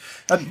podcasting.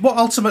 What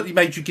ultimately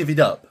made you give it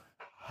up?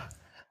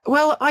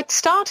 Well, I'd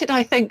started,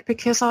 I think,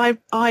 because I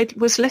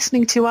was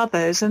listening to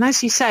others, and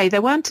as you say,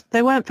 there weren't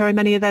very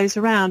many of those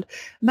around.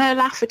 Mel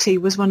Lafferty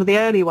was one of the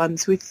early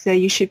ones with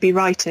You Should Be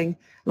Writing,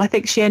 and I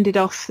think she ended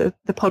off the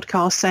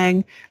podcast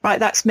saying, right,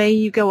 that's me,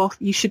 you go off,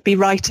 you should be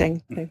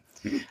writing.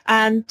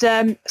 And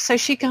so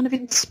she kind of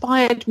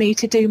inspired me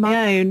to do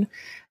my own.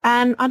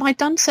 And I'd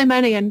done so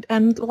many,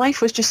 and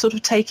life was just sort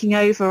of taking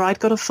over. I'd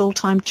got a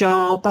full-time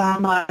job,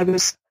 and I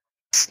was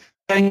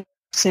going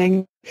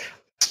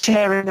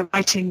chairing the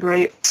writing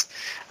groups,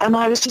 and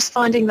I was just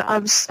finding that I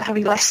was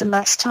having less and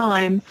less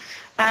time,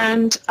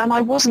 and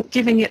I wasn't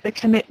giving it the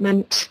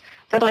commitment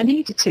that I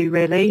needed to,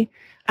 really.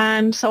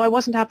 And so I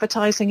wasn't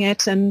advertising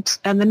it, and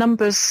the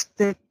numbers,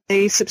 the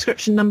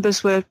subscription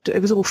numbers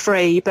it was all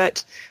free,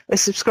 but the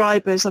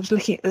subscribers, I was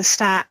looking at the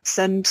stats,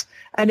 and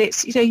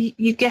it's,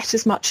 you get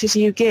as much as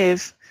you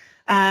give.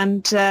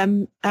 And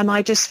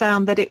I just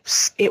found that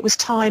it was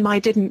time I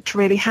didn't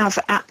really have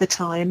at the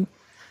time,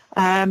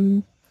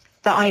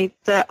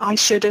 that I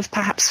should have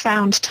perhaps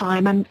found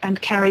time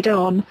and carried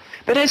on.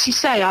 But as you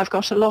say, I've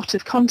got a lot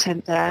of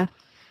content there,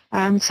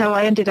 and so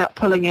I ended up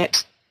pulling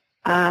it,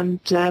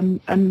 and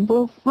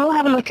we'll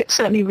have a look at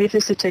certainly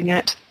revisiting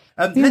it.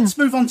 Let's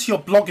move on to your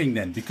blogging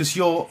then, because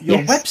your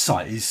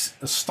website is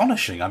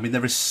astonishing. I mean,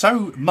 there is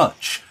so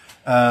much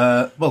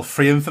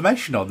free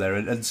information on there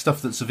and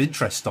stuff that's of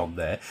interest on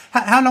there.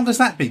 How long has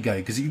that been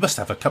going? Because you must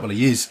have a couple of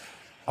years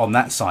on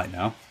that site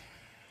now.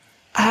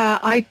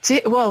 I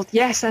did, well,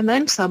 yes, and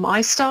then some.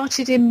 I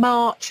started in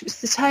March. It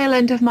was the tail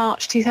end of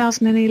March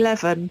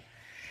 2011.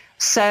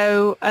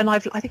 So, and I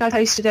think I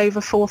posted over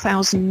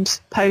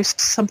 4,000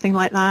 posts, something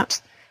like that.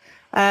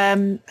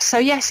 So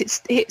yes,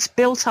 it's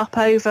built up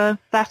over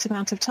that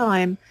amount of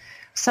time.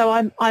 So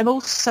I'm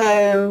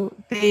also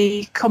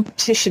the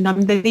competition.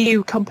 I'm the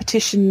new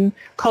competition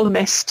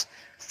columnist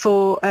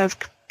of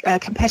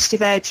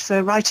Competitive Edge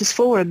for Writers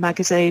Forum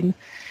magazine.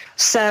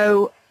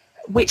 So,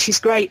 which is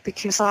great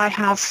because I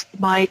have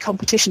my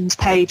competitions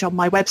page on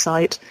my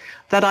website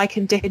that I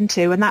can dip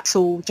into, and that's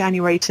all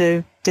January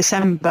to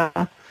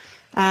December.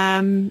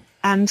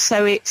 And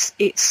so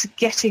it's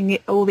getting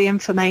all the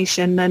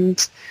information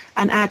and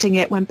adding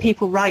it when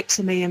people write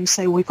to me and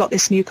say, we've got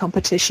this new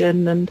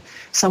competition, and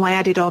so I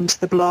add it onto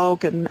the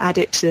blog and add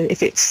it to,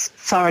 if it's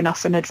far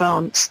enough in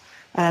advance,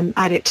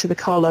 add it to the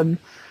column.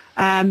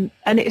 And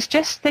it's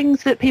just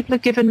things that people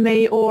have given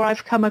me, or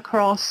I've come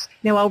across.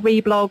 I'll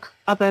reblog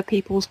other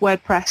people's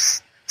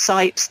WordPress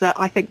sites that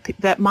I think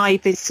that my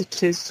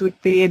visitors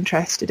would be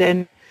interested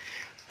in.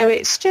 So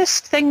it's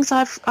just things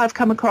I've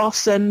come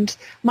across, and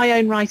my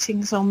own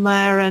writings on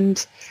there,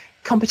 and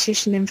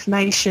competition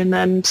information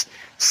and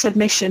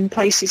submission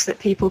places that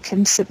people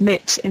can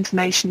submit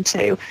information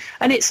to.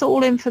 And it's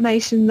all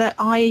information that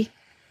I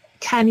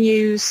can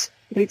use.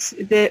 It's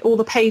all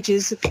the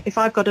pages. If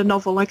I've got a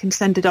novel, I can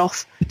send it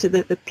off to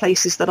the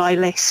places that I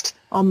list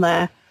on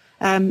there.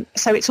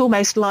 So it's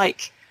almost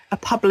like a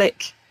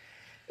public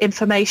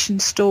information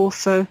store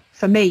for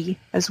me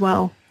as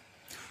well.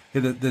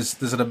 Yeah,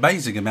 there's an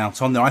amazing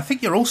amount on there. I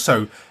think you're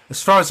also,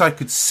 as far as I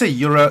could see,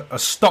 you're a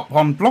stop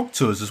on blog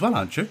tours as well,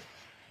 aren't you?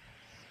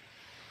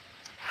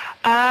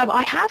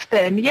 I have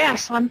been,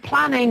 yes. I'm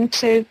planning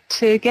to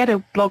get a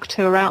blog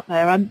tour out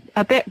there. I'm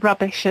a bit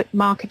rubbish at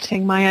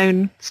marketing my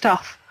own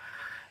stuff.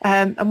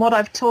 And what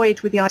I've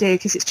toyed with the idea,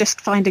 because it's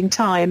just finding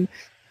time,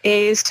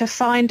 is to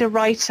find a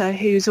writer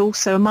who's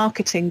also a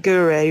marketing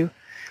guru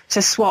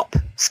to swap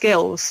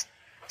skills.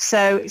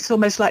 So it's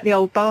almost like the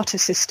old barter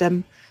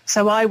system.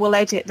 So I will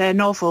edit their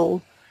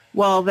novel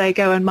while they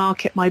go and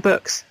market my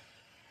books,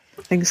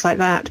 things like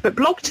that. But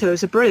blog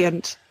tours are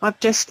brilliant.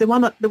 The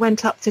one that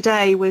went up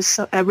today was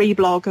a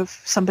reblog of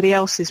somebody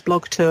else's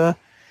blog tour.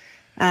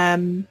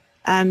 And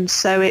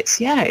so it's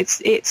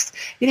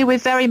we're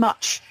very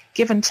much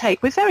give and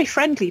take. We're very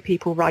friendly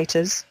people,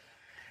 writers.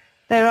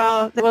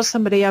 There was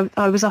somebody,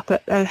 I was up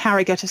at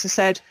Harrogate, as I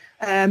said,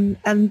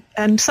 and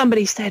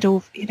somebody said,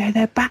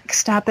 they're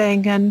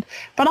backstabbing,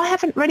 but I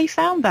haven't really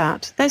found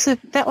that.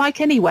 That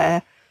like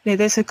anywhere,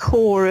 there's a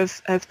core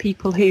of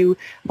people who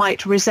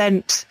might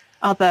resent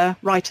other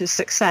writers'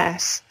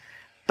 success.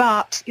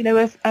 But,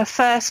 a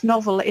first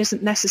novel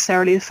isn't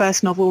necessarily the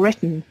first novel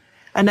written,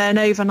 and an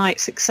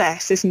overnight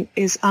success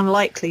is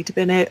unlikely to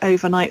be an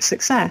overnight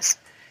success.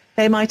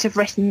 They might have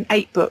written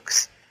 8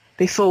 books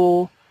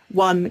before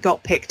one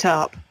got picked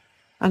up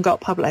and got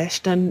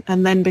published and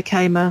then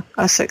became a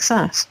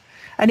success.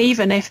 And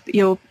even if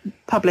you're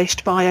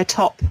published by a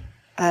top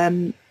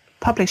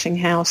publishing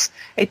house,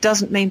 it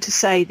doesn't mean to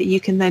say that you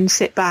can then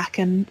sit back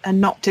and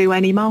not do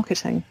any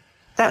marketing.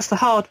 That's the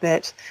hard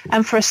bit.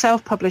 And for a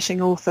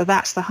self-publishing author,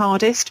 that's the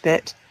hardest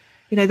bit.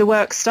 The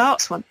work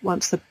starts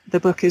once the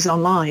book is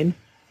online,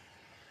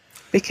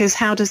 because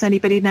how does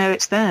anybody know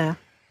it's there?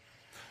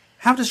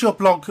 How does your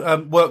blog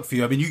work for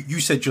you? I mean, you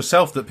said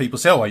yourself that people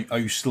say, are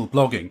you still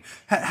blogging?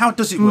 How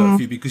does it work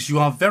for you? Because you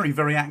are very,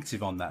 very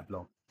active on that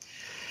blog.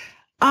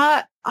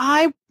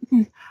 I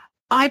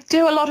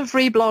do a lot of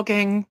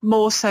reblogging,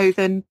 more so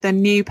than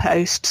new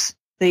posts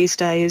these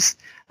days.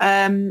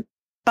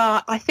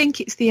 But I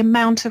think it's the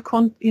amount of,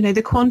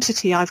 the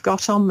quantity I've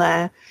got on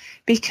there.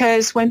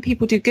 Because when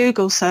people do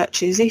Google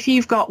searches, if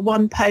you've got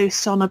one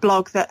post on a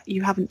blog that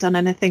you haven't done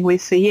anything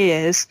with for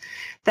years,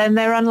 then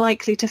they're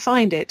unlikely to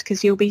find it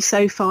because you'll be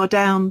so far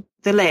down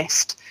the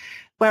list.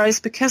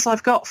 Whereas because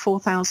I've got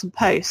 4,000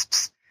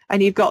 posts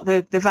and you've got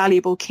the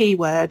valuable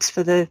keywords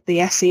for the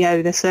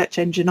SEO, the search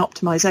engine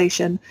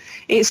optimization,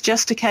 it's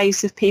just a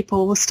case of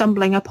people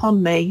stumbling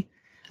upon me.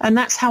 And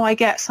that's how I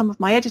get some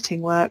of my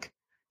editing work.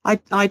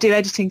 I do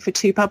editing for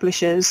 2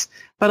 publishers,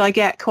 but I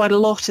get quite a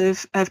lot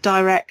of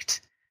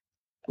direct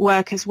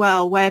work as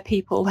well, where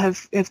people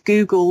have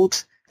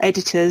Googled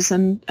editors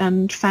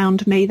and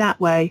found me that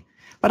way.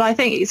 But I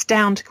think it's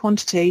down to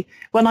quantity.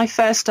 When I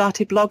first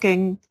started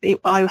blogging,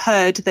 I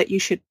heard that you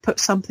should put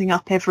something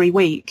up every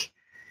week.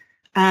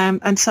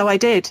 And so I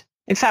did.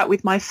 In fact,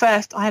 with my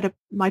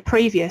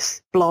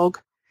previous blog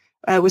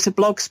was a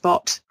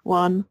Blogspot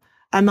one,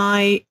 and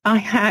I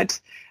had,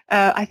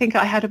 I think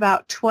I had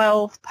about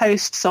 12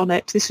 posts on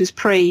it. This was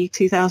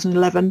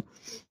pre-2011.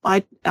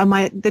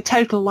 The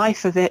total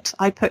life of it,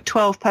 I put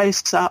 12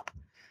 posts up.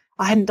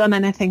 I hadn't done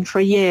anything for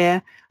a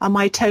year, and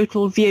my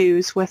total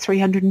views were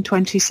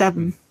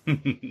 327.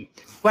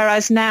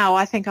 Whereas now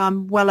I think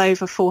I'm well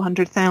over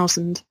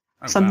 400,000,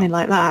 something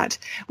like that,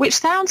 which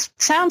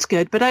sounds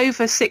good. But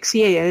over 6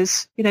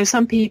 years,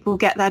 some people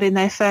get that in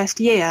their first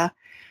year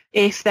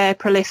if they're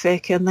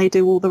prolific and they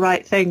do all the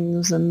right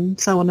things and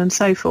so on and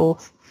so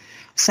forth.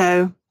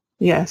 So,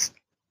 yes.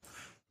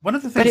 One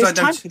of the things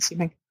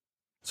time-consuming.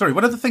 Sorry,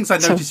 one of the things I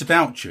notice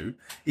about you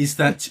is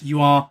that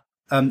you are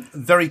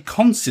very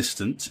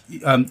consistent.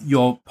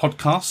 Your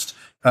podcast,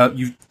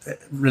 you've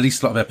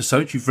released a lot of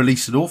episodes, you've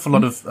released an awful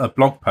lot of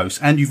blog posts,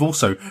 and you've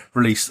also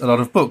released a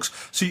lot of books.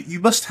 So you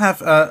must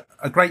have a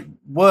great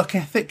work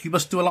ethic. You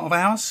must do a lot of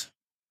hours.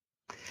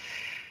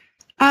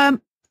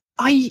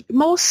 I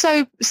more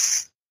so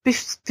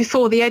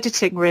before the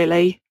editing,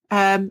 really.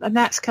 And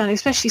that's kind of,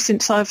 especially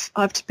since I've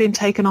been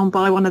taken on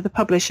by one of the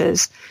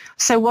publishers.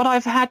 So what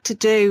I've had to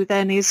do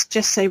then is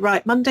just say,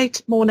 right, Monday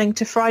morning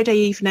to Friday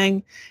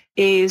evening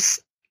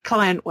is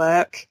client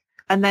work.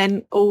 And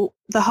then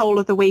the whole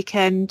of the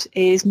weekend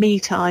is me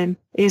time,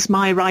 is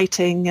my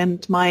writing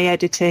and my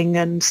editing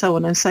and so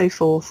on and so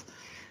forth.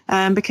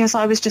 Because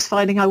I was just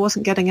finding I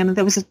wasn't getting any,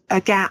 there was a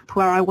gap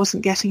where I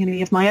wasn't getting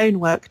any of my own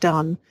work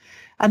done.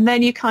 And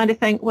then you kind of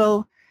think,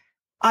 well,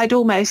 I'd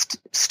almost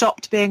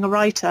stopped being a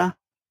writer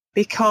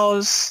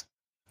because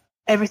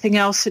everything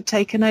else had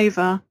taken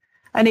over.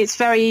 And it's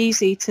very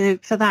easy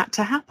for that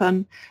to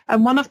happen.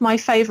 And one of my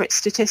favourite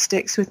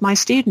statistics with my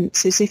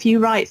students is if you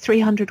write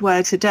 300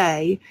 words a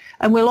day,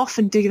 and we'll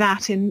often do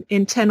that in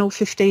 10 or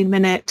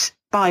 15-minute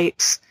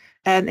bites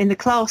in the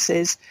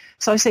classes.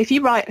 So I say, if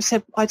you write,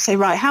 I'd say,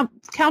 right,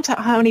 count out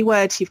how many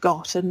words you've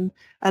got. And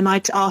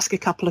I'd ask a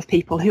couple of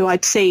people who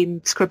I'd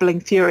seen scribbling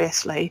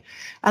furiously,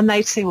 and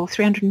they'd say, well,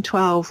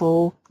 312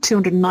 or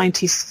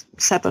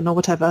 297 or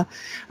whatever.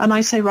 And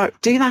I say, right,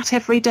 do that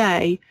every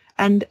day.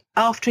 And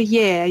after a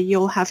year,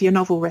 you'll have your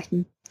novel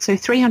written. So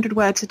 300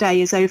 words a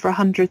day is over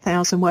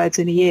 100,000 words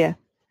in a year.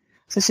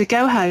 So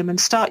go home and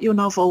start your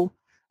novel.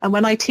 And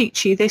when I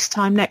teach you this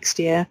time next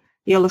year,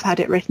 you'll have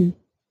had it written.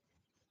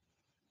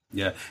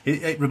 Yeah,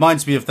 it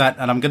reminds me of that,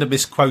 and I'm going to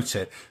misquote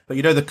it, but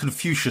the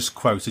Confucius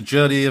quote, a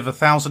journey of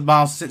 1,000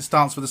 miles, it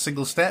starts with a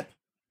single step?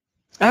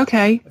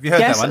 Okay. Have you heard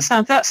yes, that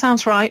one? That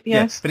sounds right.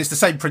 Yes. Yeah, but it's the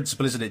same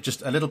principle, isn't it?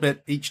 Just a little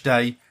bit each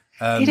day.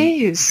 It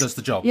is. Does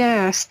the job.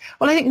 Yes.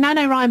 Well, I think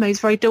NaNoWriMo is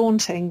very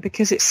daunting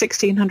because it's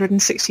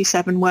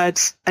 1,667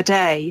 words a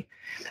day,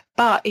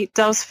 but it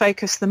does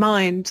focus the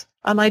mind.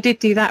 And I did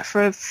do that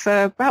for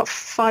about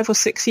 5 or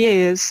 6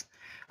 years.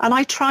 And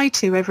I try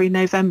to every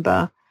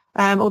November.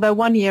 Although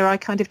one year I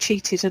kind of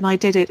cheated and I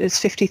did it as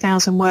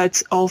 50,000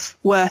 words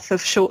worth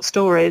of short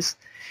stories,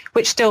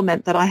 which still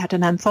meant that I had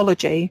an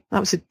anthology.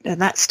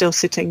 That's still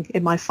sitting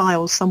in my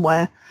files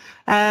somewhere.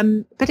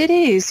 But it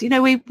is,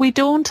 we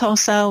daunt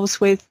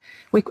ourselves with,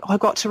 I've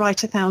got to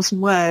write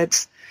 1,000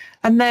 words,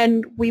 and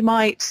then we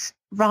might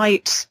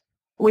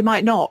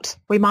not.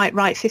 We might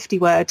write 50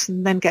 words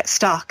and then get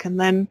stuck,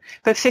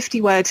 but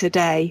 50 words a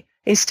day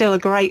is still a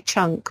great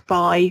chunk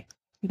by,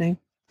 the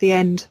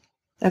end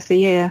of the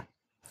year.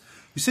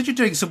 You said you're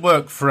doing some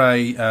work for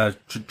a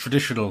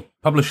traditional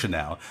publisher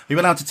now. Are you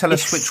allowed to tell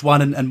us which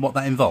one and what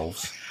that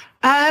involves?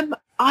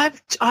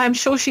 I'm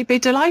sure she'd be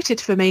delighted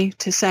for me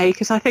to say,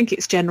 because I think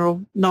it's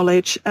general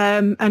knowledge,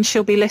 and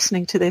she'll be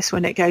listening to this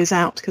when it goes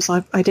out, because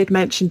I did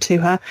mention to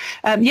her.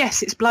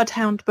 Yes, it's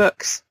Bloodhound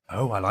Books.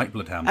 Oh, I like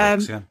Bloodhound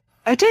Books, yeah.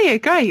 Oh, do you?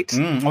 Great.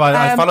 Well,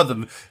 I follow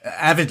them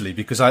avidly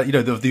because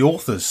the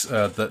authors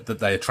that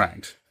they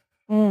attract.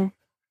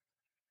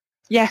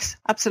 Yes,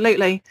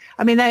 absolutely.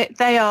 I mean,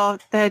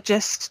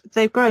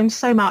 they've grown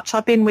so much.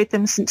 I've been with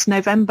them since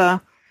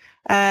November,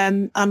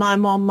 and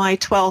I'm on my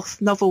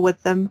 12th novel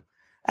with them.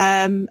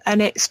 And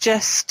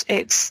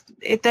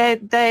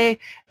they're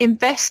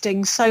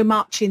investing so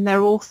much in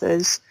their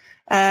authors,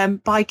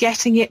 by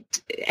getting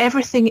it,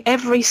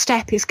 every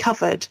step is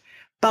covered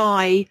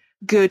by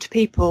good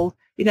people.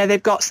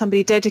 They've got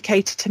somebody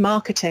dedicated to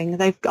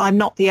marketing. I'm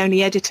not the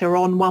only editor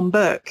on one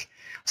book,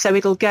 so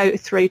it'll go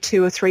through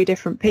 2 or 3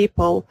 different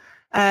people.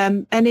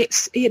 And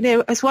it's,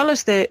 as well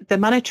as the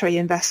monetary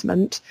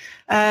investment,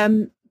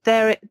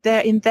 they're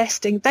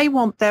investing. They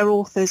want their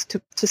authors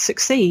to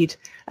succeed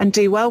and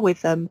do well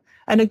with them.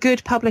 And a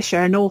good publisher,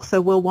 an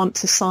author, will want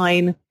to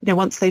sign,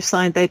 once they've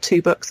signed their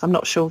 2 books, I'm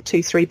not sure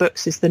 2-3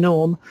 books is the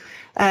norm,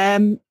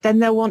 then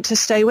they'll want to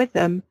stay with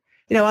them.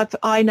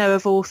 I know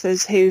of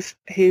authors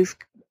who've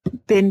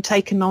been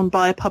taken on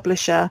by a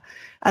publisher,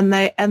 and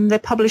the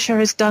publisher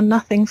has done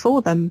nothing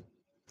for them.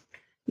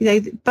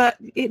 But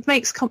it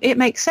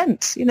makes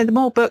sense. The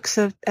more books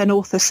an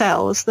author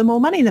sells, the more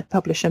money the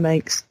publisher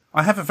makes.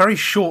 I have a very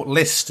short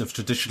list of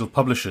traditional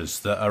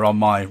publishers that are on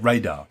my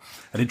radar,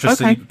 and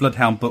interestingly, Okay.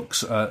 Bloodhound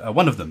Books are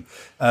one of them,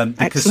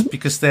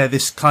 because they're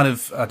this kind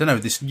of,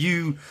 this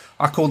new,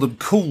 I call them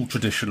cool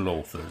traditional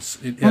authors,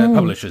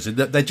 publishers, in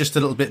that they're just a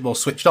little bit more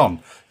switched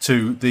on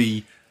to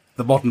the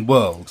modern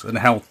world and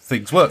how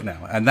things work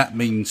now, and that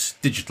means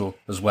digital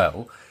as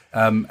well.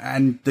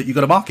 And that you've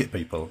got to market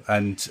people,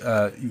 and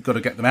you've got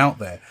to get them out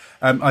there.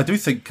 I do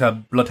think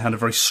Bloodhound are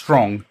very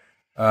strong,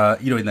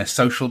 in their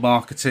social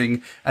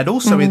marketing, and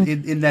also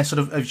in their sort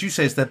of, as you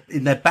say,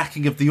 in their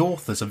backing of the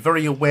authors, are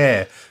very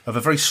aware of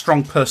a very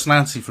strong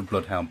personality from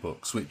Bloodhound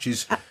Books, which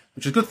is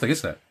a good thing,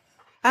 isn't it?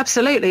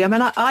 Absolutely. I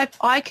mean,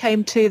 I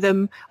came to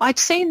them. I'd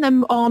seen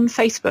them on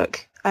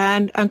Facebook,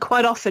 and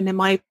quite often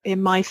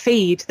in my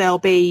feed there'll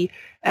be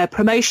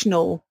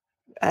promotional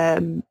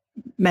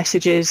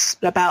messages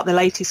about the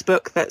latest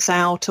book that's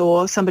out,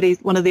 or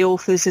one of the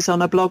authors is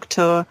on a blog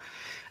tour,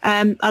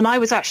 and I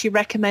was actually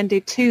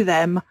recommended to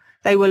them.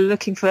 They were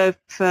looking for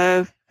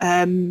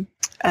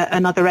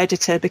another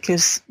editor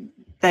because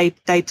they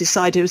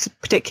decided it was a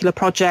particular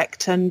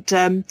project, and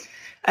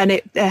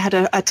they had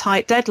a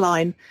tight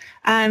deadline,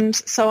 and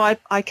so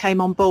I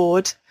came on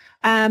board,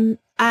 and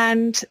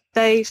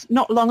they,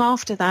 not long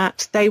after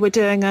that, they were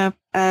doing a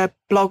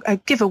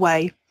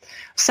giveaway.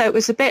 So it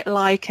was a bit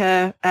like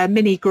a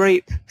mini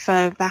group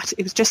for that.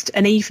 It was just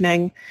an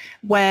evening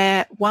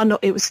where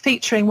it was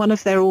featuring one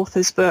of their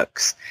authors'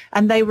 books,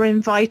 and they were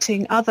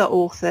inviting other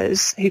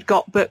authors who'd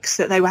got books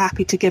that they were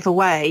happy to give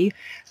away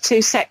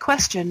to set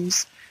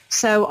questions.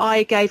 So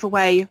I gave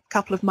away a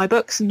couple of my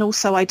books, and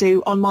also I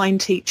do online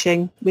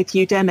teaching with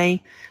Udemy.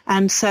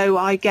 And so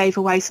I gave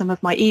away some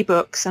of my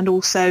ebooks and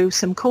also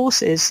some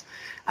courses.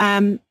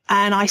 And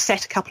I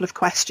set a couple of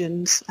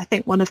questions. I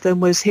think one of them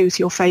was, who's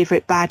your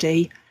favourite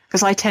baddie?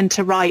 Because I tend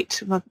to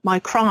write my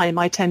crime.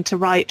 I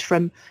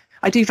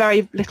do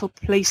very little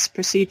police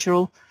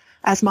procedural,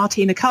 as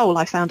Martina Cole,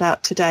 I found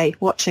out today,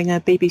 watching a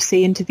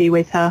BBC interview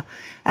with her.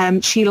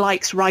 She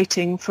likes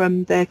writing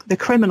from the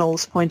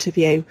criminal's point of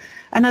view.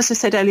 And as I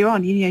said earlier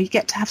on, you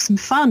get to have some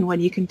fun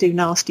when you can do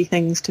nasty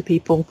things to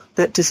people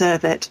that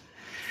deserve it.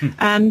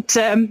 And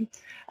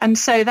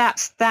so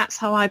that's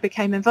how I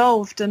became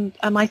involved. And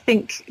I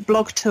think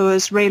blog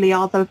tours really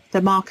are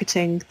the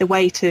marketing, the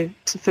way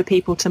for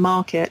people to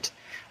market.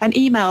 And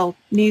email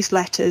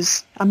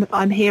newsletters,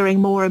 I'm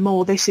hearing more and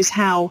more, this is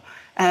how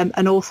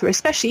an author,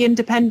 especially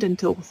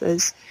independent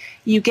authors,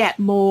 you get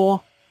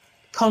more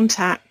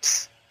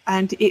contacts.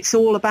 And it's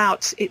all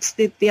about, it's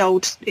the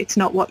old, it's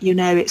not what you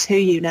know, it's who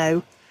you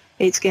know.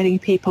 It's getting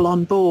people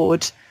on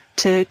board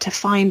to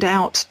find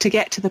out, to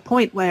get to the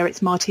point where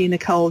it's Martina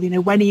Cole. You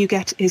know, when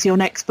is your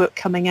next book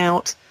coming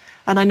out?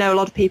 And I know a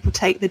lot of people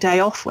take the day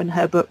off when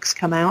her books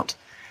come out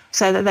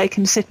so that they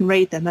can sit and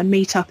read them and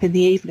meet up in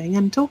the evening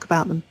and talk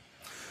about them.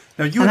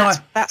 Now,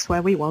 that's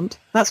where we want.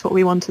 That's what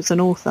we want as an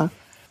author.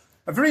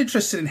 I'm very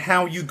interested in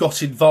how you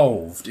got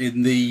involved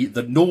in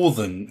the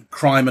northern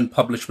crime and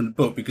publishment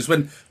book, because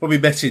when we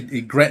met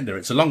in Gretna,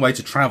 it's a long way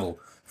to travel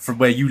from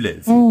where you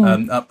live,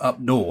 up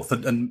north,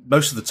 and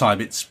most of the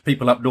time it's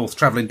people up north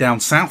travelling down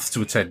south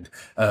to attend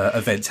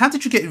events. How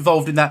did you get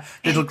involved in that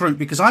little group?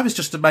 Because I was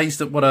just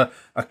amazed at what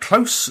a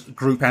close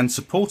group and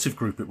supportive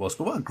group it was,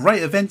 but what a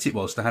great event it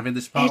was to have in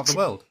this part of the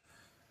world.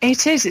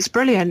 It is. It's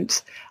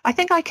brilliant. I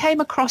think I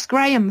came across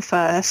Graham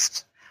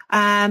first.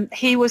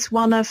 He was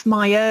one of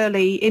my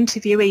early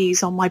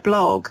interviewees on my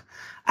blog,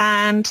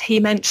 and he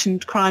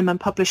mentioned crime and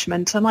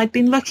publishment, and I'd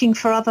been looking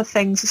for other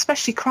things,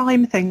 especially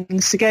crime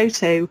things, to go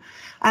to.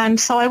 And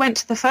so I went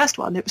to the first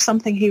one. It was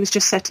something he was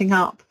just setting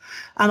up,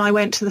 and I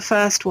went to the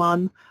first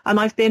one, and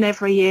I've been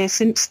every year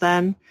since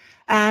then.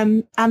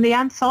 And the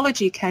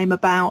anthology came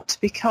about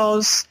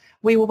because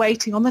we were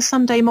waiting on the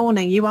Sunday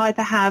morning. You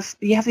have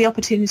the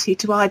opportunity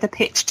to either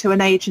pitch to an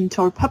agent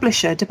or a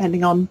publisher,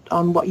 depending on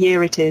what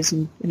year it is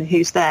and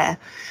who's there.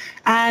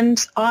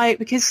 And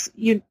because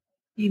you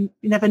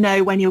never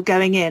know when you're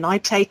going in,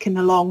 I'd taken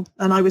along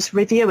and I was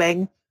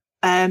reviewing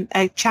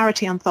a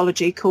charity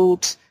anthology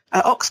called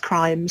Ox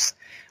Crimes,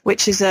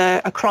 which is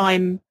a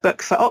crime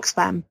book for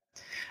Oxfam.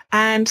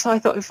 And so I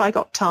thought, if I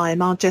got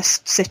time, I'll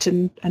just sit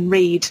and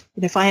read.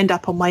 And if I end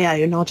up on my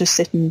own, I'll just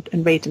sit and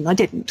read. And I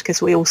didn't, because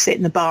we all sit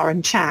in the bar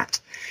and chat.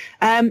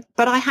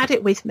 But I had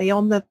it with me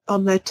on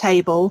the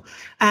table.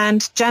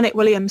 And Janet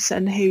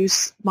Williamson,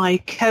 who's my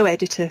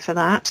co-editor for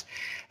that,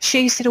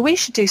 she said, we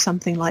should do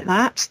something like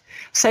that.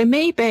 So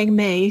me being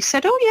me,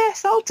 said, oh,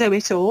 yes, I'll do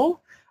it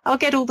all. I'll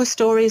get all the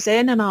stories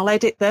in and I'll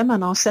edit them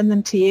and I'll send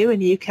them to you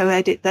and you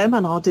co-edit them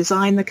and I'll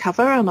design the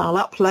cover and I'll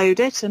upload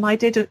it. And I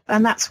did it,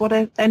 and that's what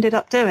I ended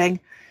up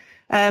doing.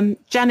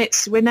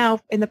 We're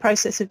now in the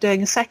process of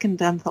doing a second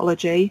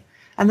anthology,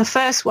 and the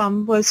first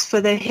one was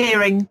for the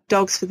Hearing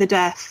Dogs for the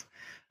Deaf.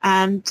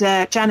 And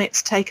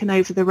Janet's taken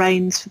over the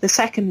reins for the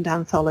second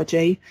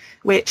anthology,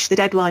 which the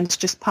deadline's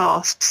just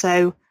passed.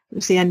 So it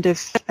was the end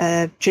of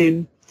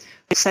June.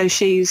 So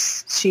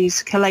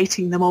she's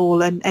collating them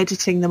all and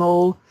editing them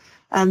all.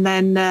 And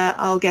then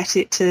I'll get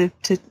it to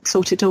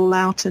sort it all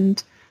out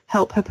and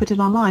help her put it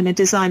online and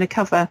design a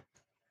cover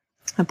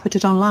and put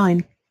it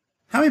online.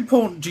 How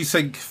important do you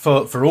think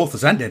for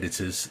authors and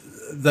editors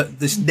that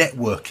this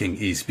networking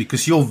is?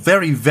 Because you're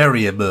very,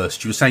 very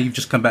immersed. You were saying you've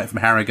just come back from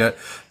Harrogate.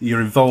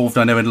 You're involved,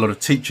 I know, in a lot of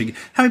teaching.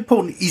 How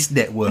important is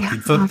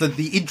networking for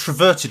the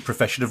introverted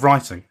profession of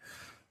writing?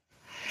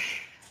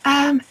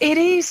 It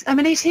is. I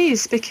mean, it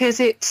is, because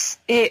it's.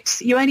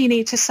 You only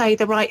need to say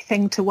the right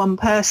thing to one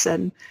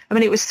person. I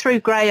mean, it was through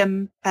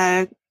Graham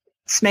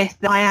Smith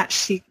that I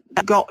actually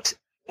got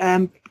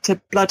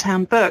to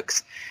Bloodhound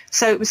Books.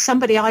 So it was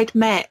somebody I'd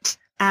met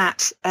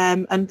at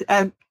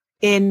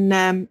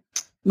in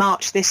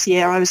March this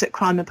year. I was at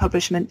Crime and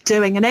Publishment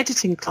doing an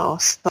editing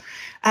class,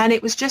 and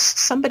it was just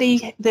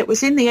somebody that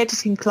was in the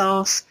editing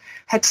class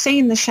had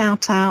seen the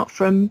shout out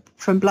from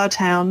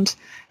Bloodhound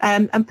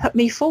and put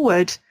me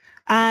forward.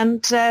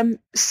 And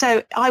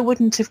so I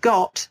wouldn't have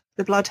got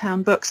the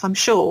Bloodhound books, I'm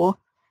sure.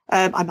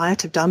 I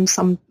might have done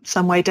some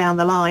way down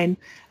the line.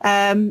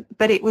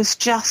 But it was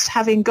just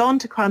having gone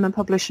to Crime and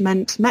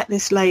Publishment, met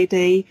this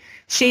lady.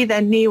 She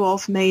then knew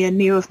of me and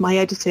knew of my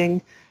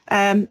editing,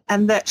 and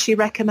that she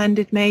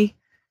recommended me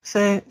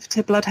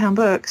to Bloodhound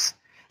Books.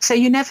 So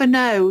you never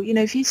know. You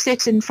know, if you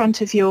sit in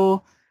front of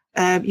your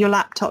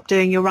laptop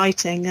doing your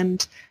writing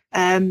and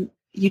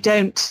you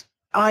don't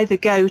either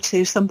go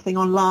to something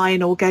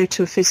online or go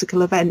to a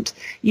physical event,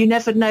 you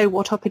never know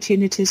what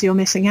opportunities you're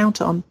missing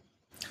out on.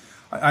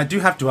 I do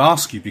have to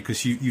ask you,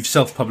 because you've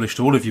self-published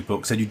all of your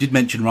books, and you did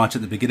mention right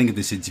at the beginning of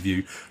this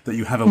interview that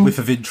you have a whiff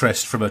of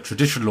interest from a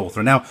traditional author.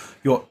 And now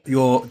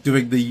you're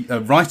doing the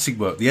writing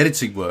work, the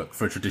editing work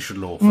for a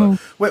traditional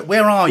author.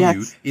 Where are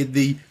you in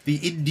the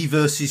indie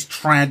versus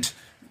trad,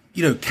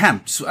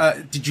 camps?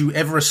 Did you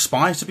ever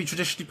aspire to be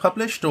traditionally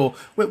published, or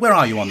where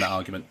are you on that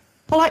argument?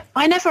 Well,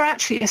 I never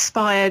actually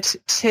aspired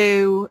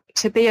to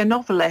be a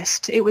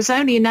novelist. It was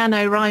only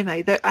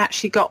NaNoWriMo that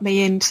actually got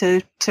me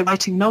into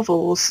writing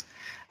novels.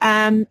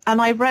 And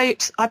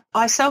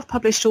I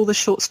self-published all the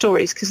short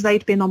stories because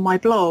they'd been on my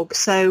blog.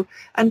 So,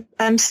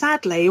 and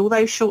sadly,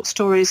 although short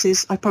stories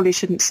is, I probably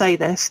shouldn't say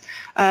this,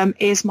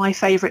 is my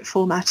favourite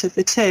format of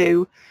the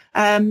two.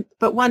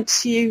 But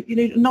once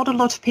not a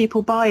lot of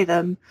people buy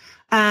them.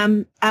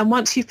 And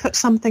once you've put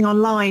something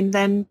online,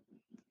 then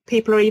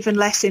people are even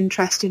less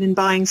interested in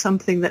buying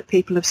something that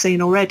people have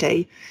seen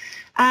already.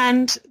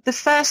 And the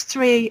first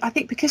three, I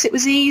think because it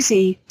was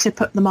easy to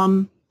put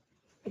them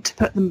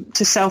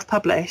to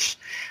self-publish,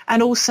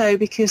 and also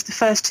because the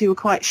first two were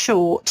quite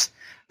short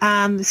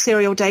and the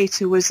serial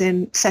data was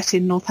set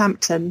in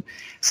Northampton,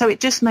 so it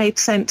just made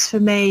sense for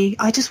me.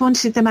 I just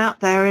wanted them out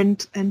there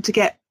and to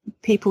get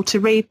people to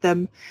read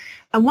them.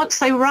 And once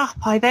they were up,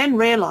 I then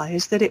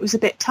realised that it was a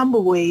bit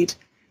tumbleweed.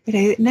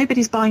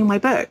 Nobody's buying my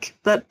book,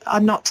 but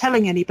I'm not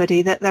telling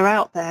anybody that they're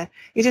out there.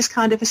 You just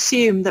kind of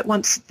assume that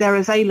once they're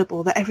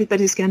available, that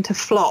everybody's going to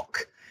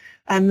flock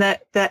and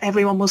that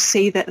everyone will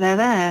see that they're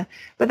there.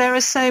 But there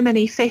are so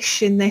many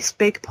fish in this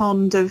big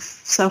pond of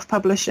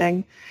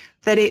self-publishing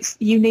that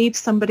you need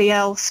somebody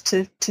else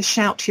to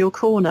shout your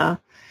corner.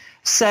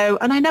 So,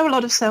 and I know a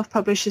lot of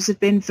self-publishers have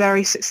been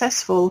very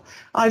successful.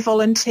 I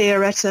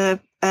volunteer at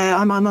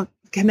I'm on a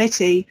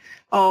committee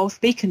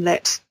of Beacon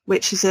Lit,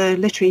 which is a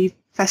literary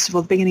festival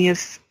at the beginning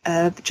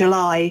of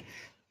July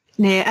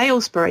near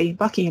Aylesbury,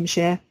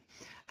 Buckinghamshire.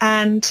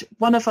 And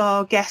one of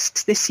our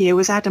guests this year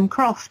was Adam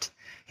Croft,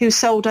 who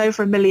sold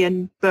over 1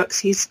 million books.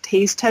 He's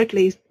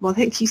totally, well, I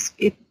think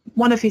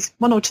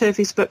one or two of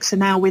his books are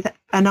now with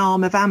an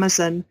arm of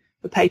Amazon,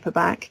 the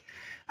paperback.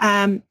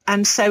 And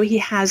so he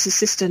has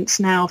assistance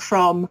now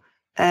from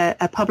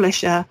a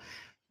publisher.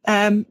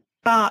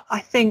 But I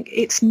think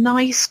it's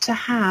nice to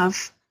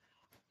have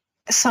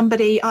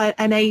somebody,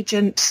 an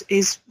agent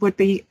would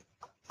be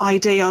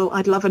ideal.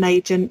 I'd love an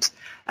agent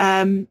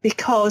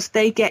because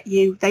they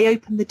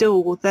open the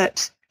door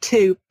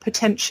to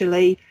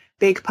potentially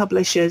big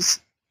publishers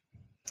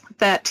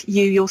that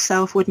you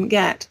yourself wouldn't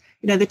get.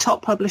 The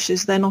top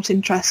publishers, they're not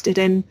interested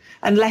in,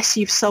 unless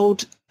you've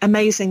sold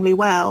amazingly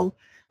well,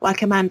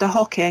 like Amanda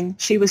Hocking.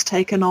 She was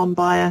taken on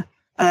by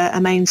a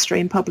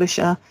mainstream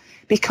publisher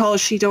because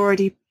she'd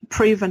already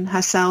proven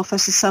herself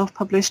as a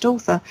self-published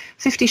author.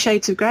 50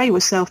 Shades of Grey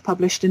was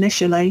self-published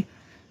initially,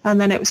 and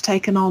then it was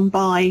taken on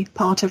by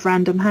part of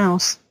Random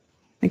House.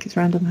 I think it's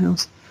Random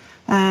House.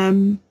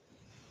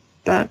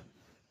 But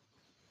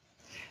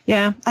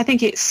yeah, I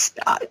think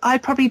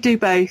I'd probably do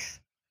both.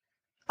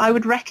 I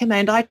would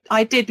recommend,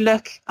 I did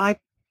look, I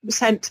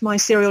sent my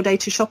serial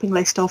data shopping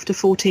list off to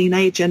 14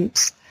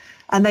 agents,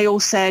 and they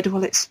all said,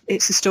 well, it's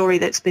a story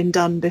that's been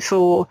done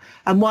before.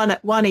 And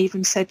one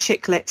even said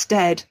Chiclet's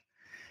dead.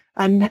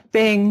 And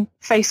being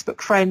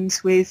Facebook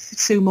friends with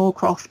Sue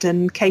Moorcroft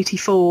and Katie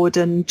Ford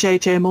and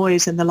JJ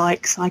Moyes and the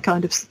likes, I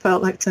kind of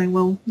felt like saying,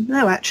 well,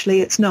 no,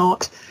 actually, it's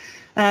not.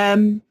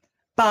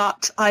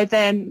 But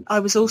I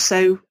was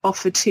also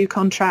offered 2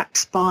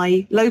 contracts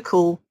by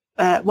local.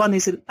 One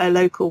is a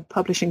local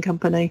publishing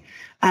company,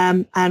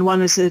 and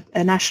one is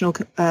a national,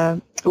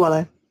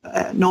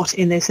 not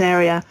in this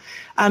area.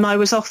 And I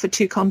was offered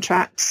 2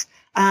 contracts.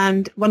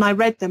 And when I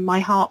read them, my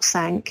heart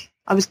sank.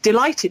 I was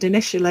delighted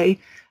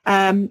initially.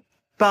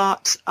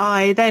 But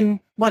I then,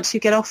 once you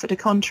get offered a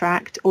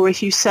contract, or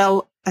if you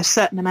sell a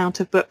certain amount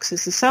of books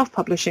as a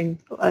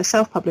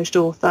self-published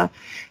author,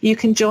 you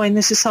can join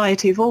the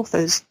Society of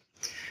Authors.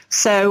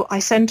 So I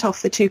sent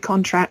off the 2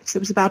 contracts. There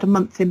was about a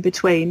month in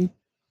between.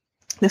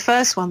 The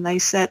first one, they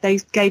said, they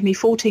gave me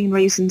 14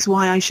 reasons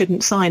why I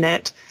shouldn't sign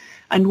it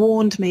and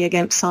warned me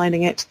against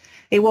signing it.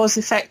 It was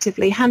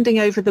effectively handing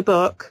over the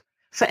book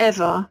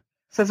forever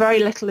for very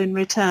little in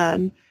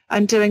return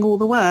and doing all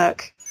the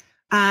work.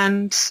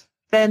 And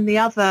then the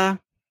other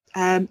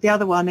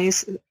one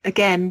is,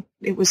 again,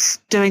 it was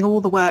doing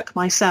all the work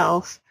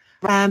myself.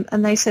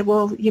 And they said,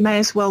 well, you may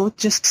as well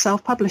just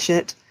self-publish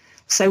it.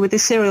 So with the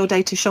serial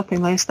data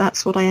shopping list,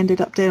 that's what I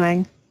ended up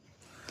doing.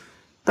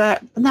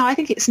 But no, I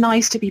think it's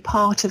nice to be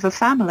part of a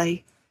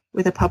family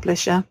with a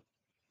publisher,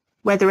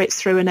 whether it's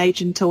through an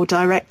agent or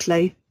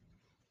directly.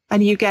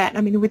 And you get,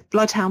 with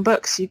Bloodhound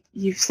Books,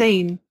 you've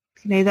seen,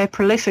 they're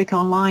prolific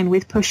online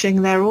with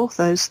pushing their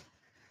authors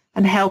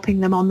and helping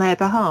them on their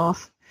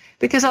behalf.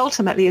 Because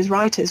ultimately, as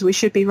writers, we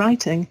should be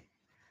writing,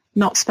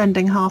 not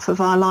spending half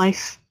of our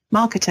life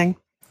marketing.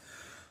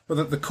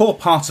 Well, the core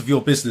part of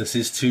your business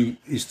is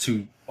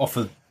to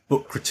offer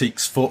book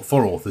critiques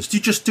for authors. Do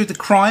you just do the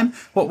crime?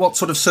 What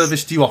sort of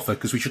service do you offer?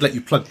 Because we should let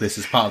you plug this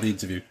as part of the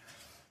interview.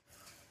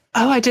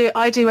 Oh, I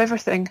do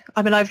everything.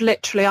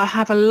 I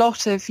have a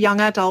lot of young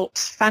adult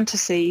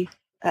fantasy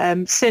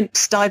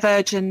since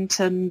Divergent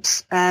and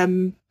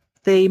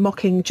the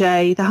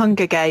Mockingjay, the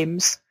Hunger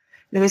Games.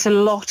 There is a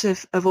lot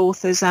of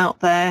authors out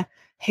there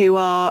who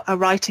are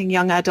writing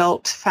young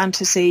adult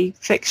fantasy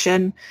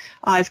fiction.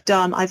 I've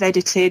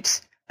edited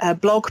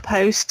blog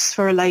posts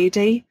for a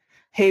lady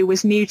who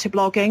was new to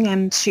blogging,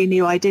 and she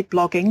knew I did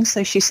blogging,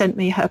 so she sent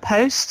me her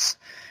posts.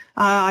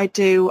 I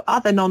do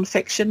other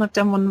non-fiction. I've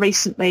done one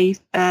recently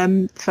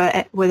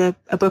with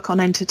a book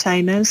on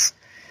entertainers.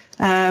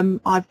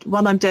 One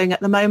I'm doing at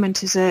the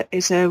moment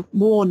is a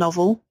war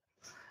novel,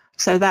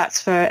 so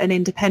that's for an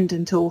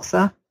independent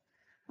author.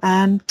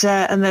 And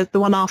the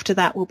one after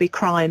that will be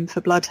crime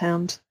for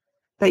Bloodhound.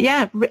 But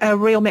yeah, a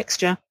real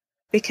mixture,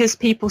 because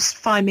people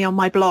find me on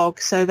my blog,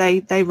 so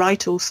they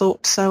write all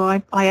sorts, so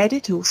I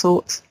edit all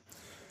sorts.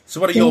 So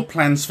what are your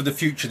plans for the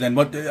future then?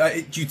 What do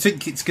you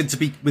think it's going to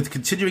be with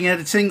continuing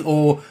editing,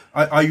 or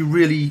are you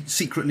really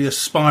secretly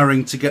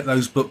aspiring to get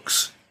those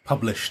books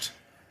published?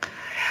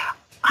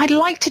 I'd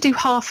like to do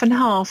half and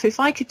half. If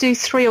I could do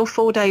 3 or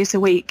 4 days a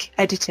week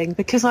editing,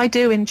 because I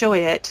do enjoy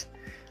it.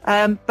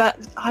 But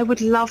I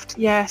would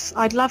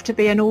I'd love to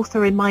be an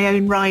author in my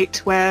own right,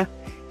 where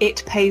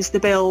it pays the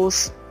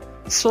bills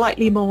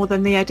slightly more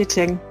than the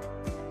editing.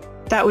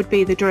 That would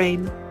be the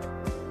dream.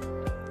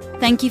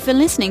 Thank you for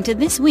listening to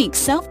this week's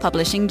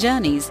Self-Publishing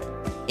Journeys.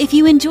 If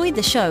you enjoyed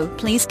the show,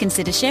 please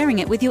consider sharing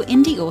it with your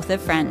indie author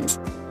friends.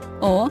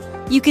 Or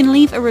you can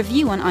leave a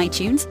review on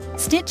iTunes,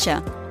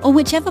 Stitcher, or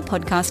whichever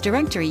podcast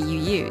directory you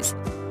use.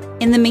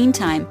 In the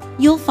meantime,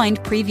 you'll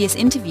find previous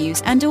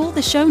interviews and all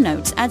the show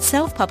notes at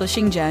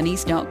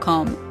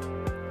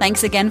selfpublishingjourneys.com.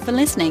 Thanks again for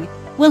listening.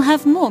 We'll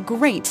have more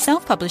great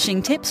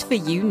self-publishing tips for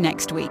you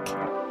next week.